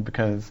your head,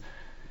 because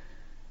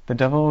the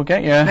devil will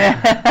get you.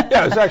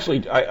 Yeah, it's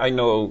actually, I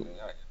know...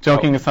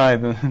 Joking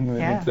aside,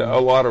 a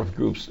lot of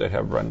groups that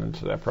have run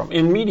into that problem,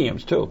 and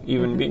mediums too,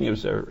 even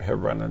mediums that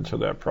have run into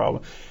that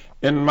problem.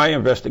 In my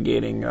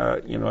investigating,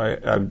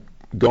 I've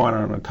gone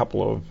on a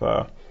couple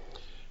of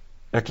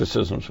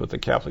exorcisms with the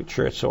Catholic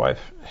Church, so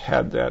I've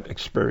had that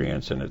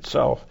experience in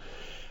itself.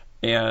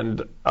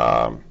 And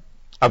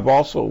I've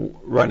also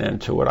run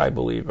into what I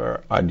believe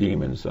are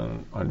demons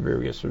on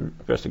various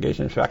investigations.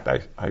 In fact,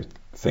 I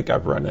think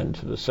I've run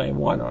into the same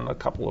one on a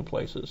couple of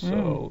places.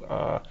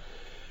 So,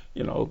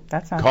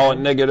 call it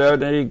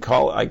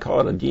negativity, I call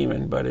it a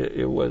demon, but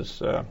it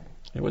was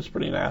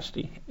pretty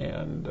nasty.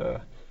 And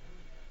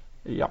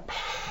yep.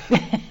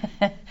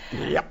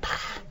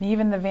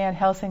 Even the Van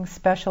Helsing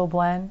Special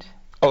Blend.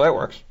 Oh, that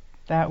works.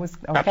 That was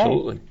okay.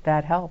 Absolutely.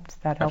 That helped.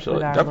 Absolutely.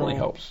 With our definitely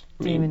helps.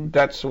 I mean,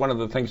 that's one of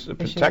the things that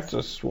protects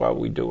us while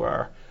we do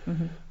our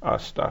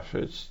stuff.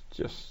 It's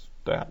just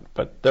that.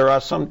 But there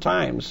are some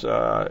times,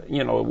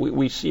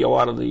 we see a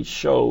lot of these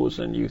shows,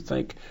 and you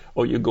think,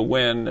 you go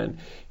in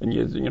and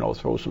you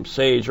throw some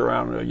sage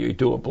around, or you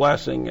do a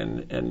blessing,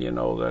 and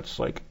that's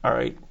like, all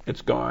right,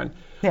 it's gone.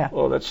 Yeah.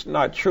 Well, that's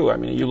not true. I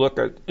mean, you look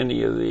at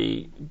any of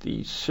the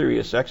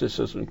serious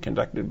exorcism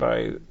conducted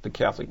by the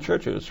Catholic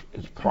Church is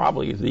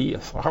probably the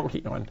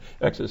authority on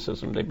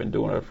exorcism. They've been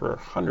doing it for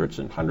hundreds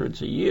and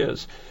hundreds of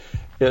years.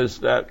 Is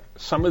that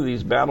some of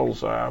these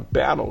battles are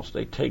battles.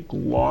 They take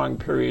long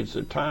periods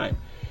of time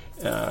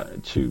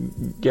to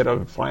get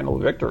a final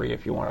victory,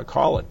 if you want to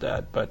call it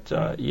that. But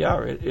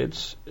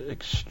it's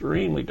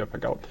extremely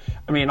difficult.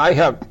 I mean,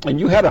 and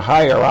you had a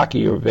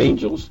hierarchy of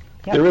angels.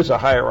 Yep. There is a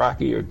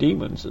hierarchy of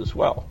demons as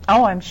well.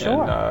 Oh, I'm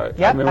sure.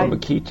 And, I remember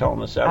Keith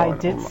telling us that. I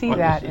did see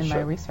that in my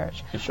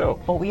research. The show.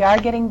 But we are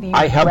getting these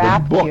I have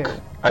wrapped a book. here.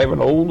 I have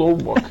an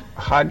old book, a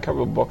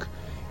hardcover book,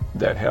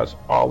 that has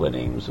all the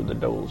names of the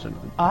devils and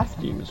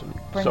demons.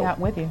 Bring that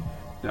with you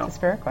to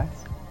Spirit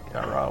Quest.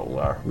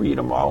 I'll read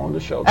them all on the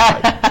show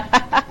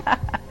tonight.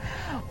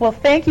 Well,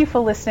 thank you for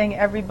listening,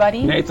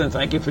 everybody. Nathan,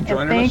 thank you for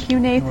joining us. Thank you,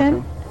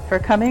 Nathan, for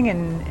coming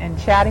and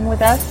chatting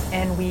with us.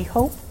 And we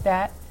hope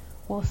that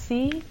we'll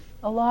see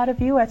a lot of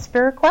you at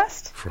Spirit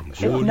Quest.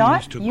 If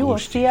not, you will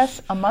see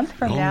us a month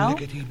from now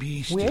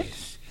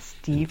with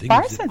Steve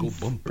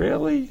Parsons.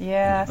 Really?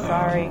 Yeah,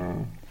 sorry.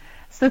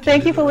 So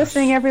thank you for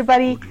listening,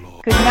 everybody.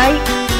 Good night.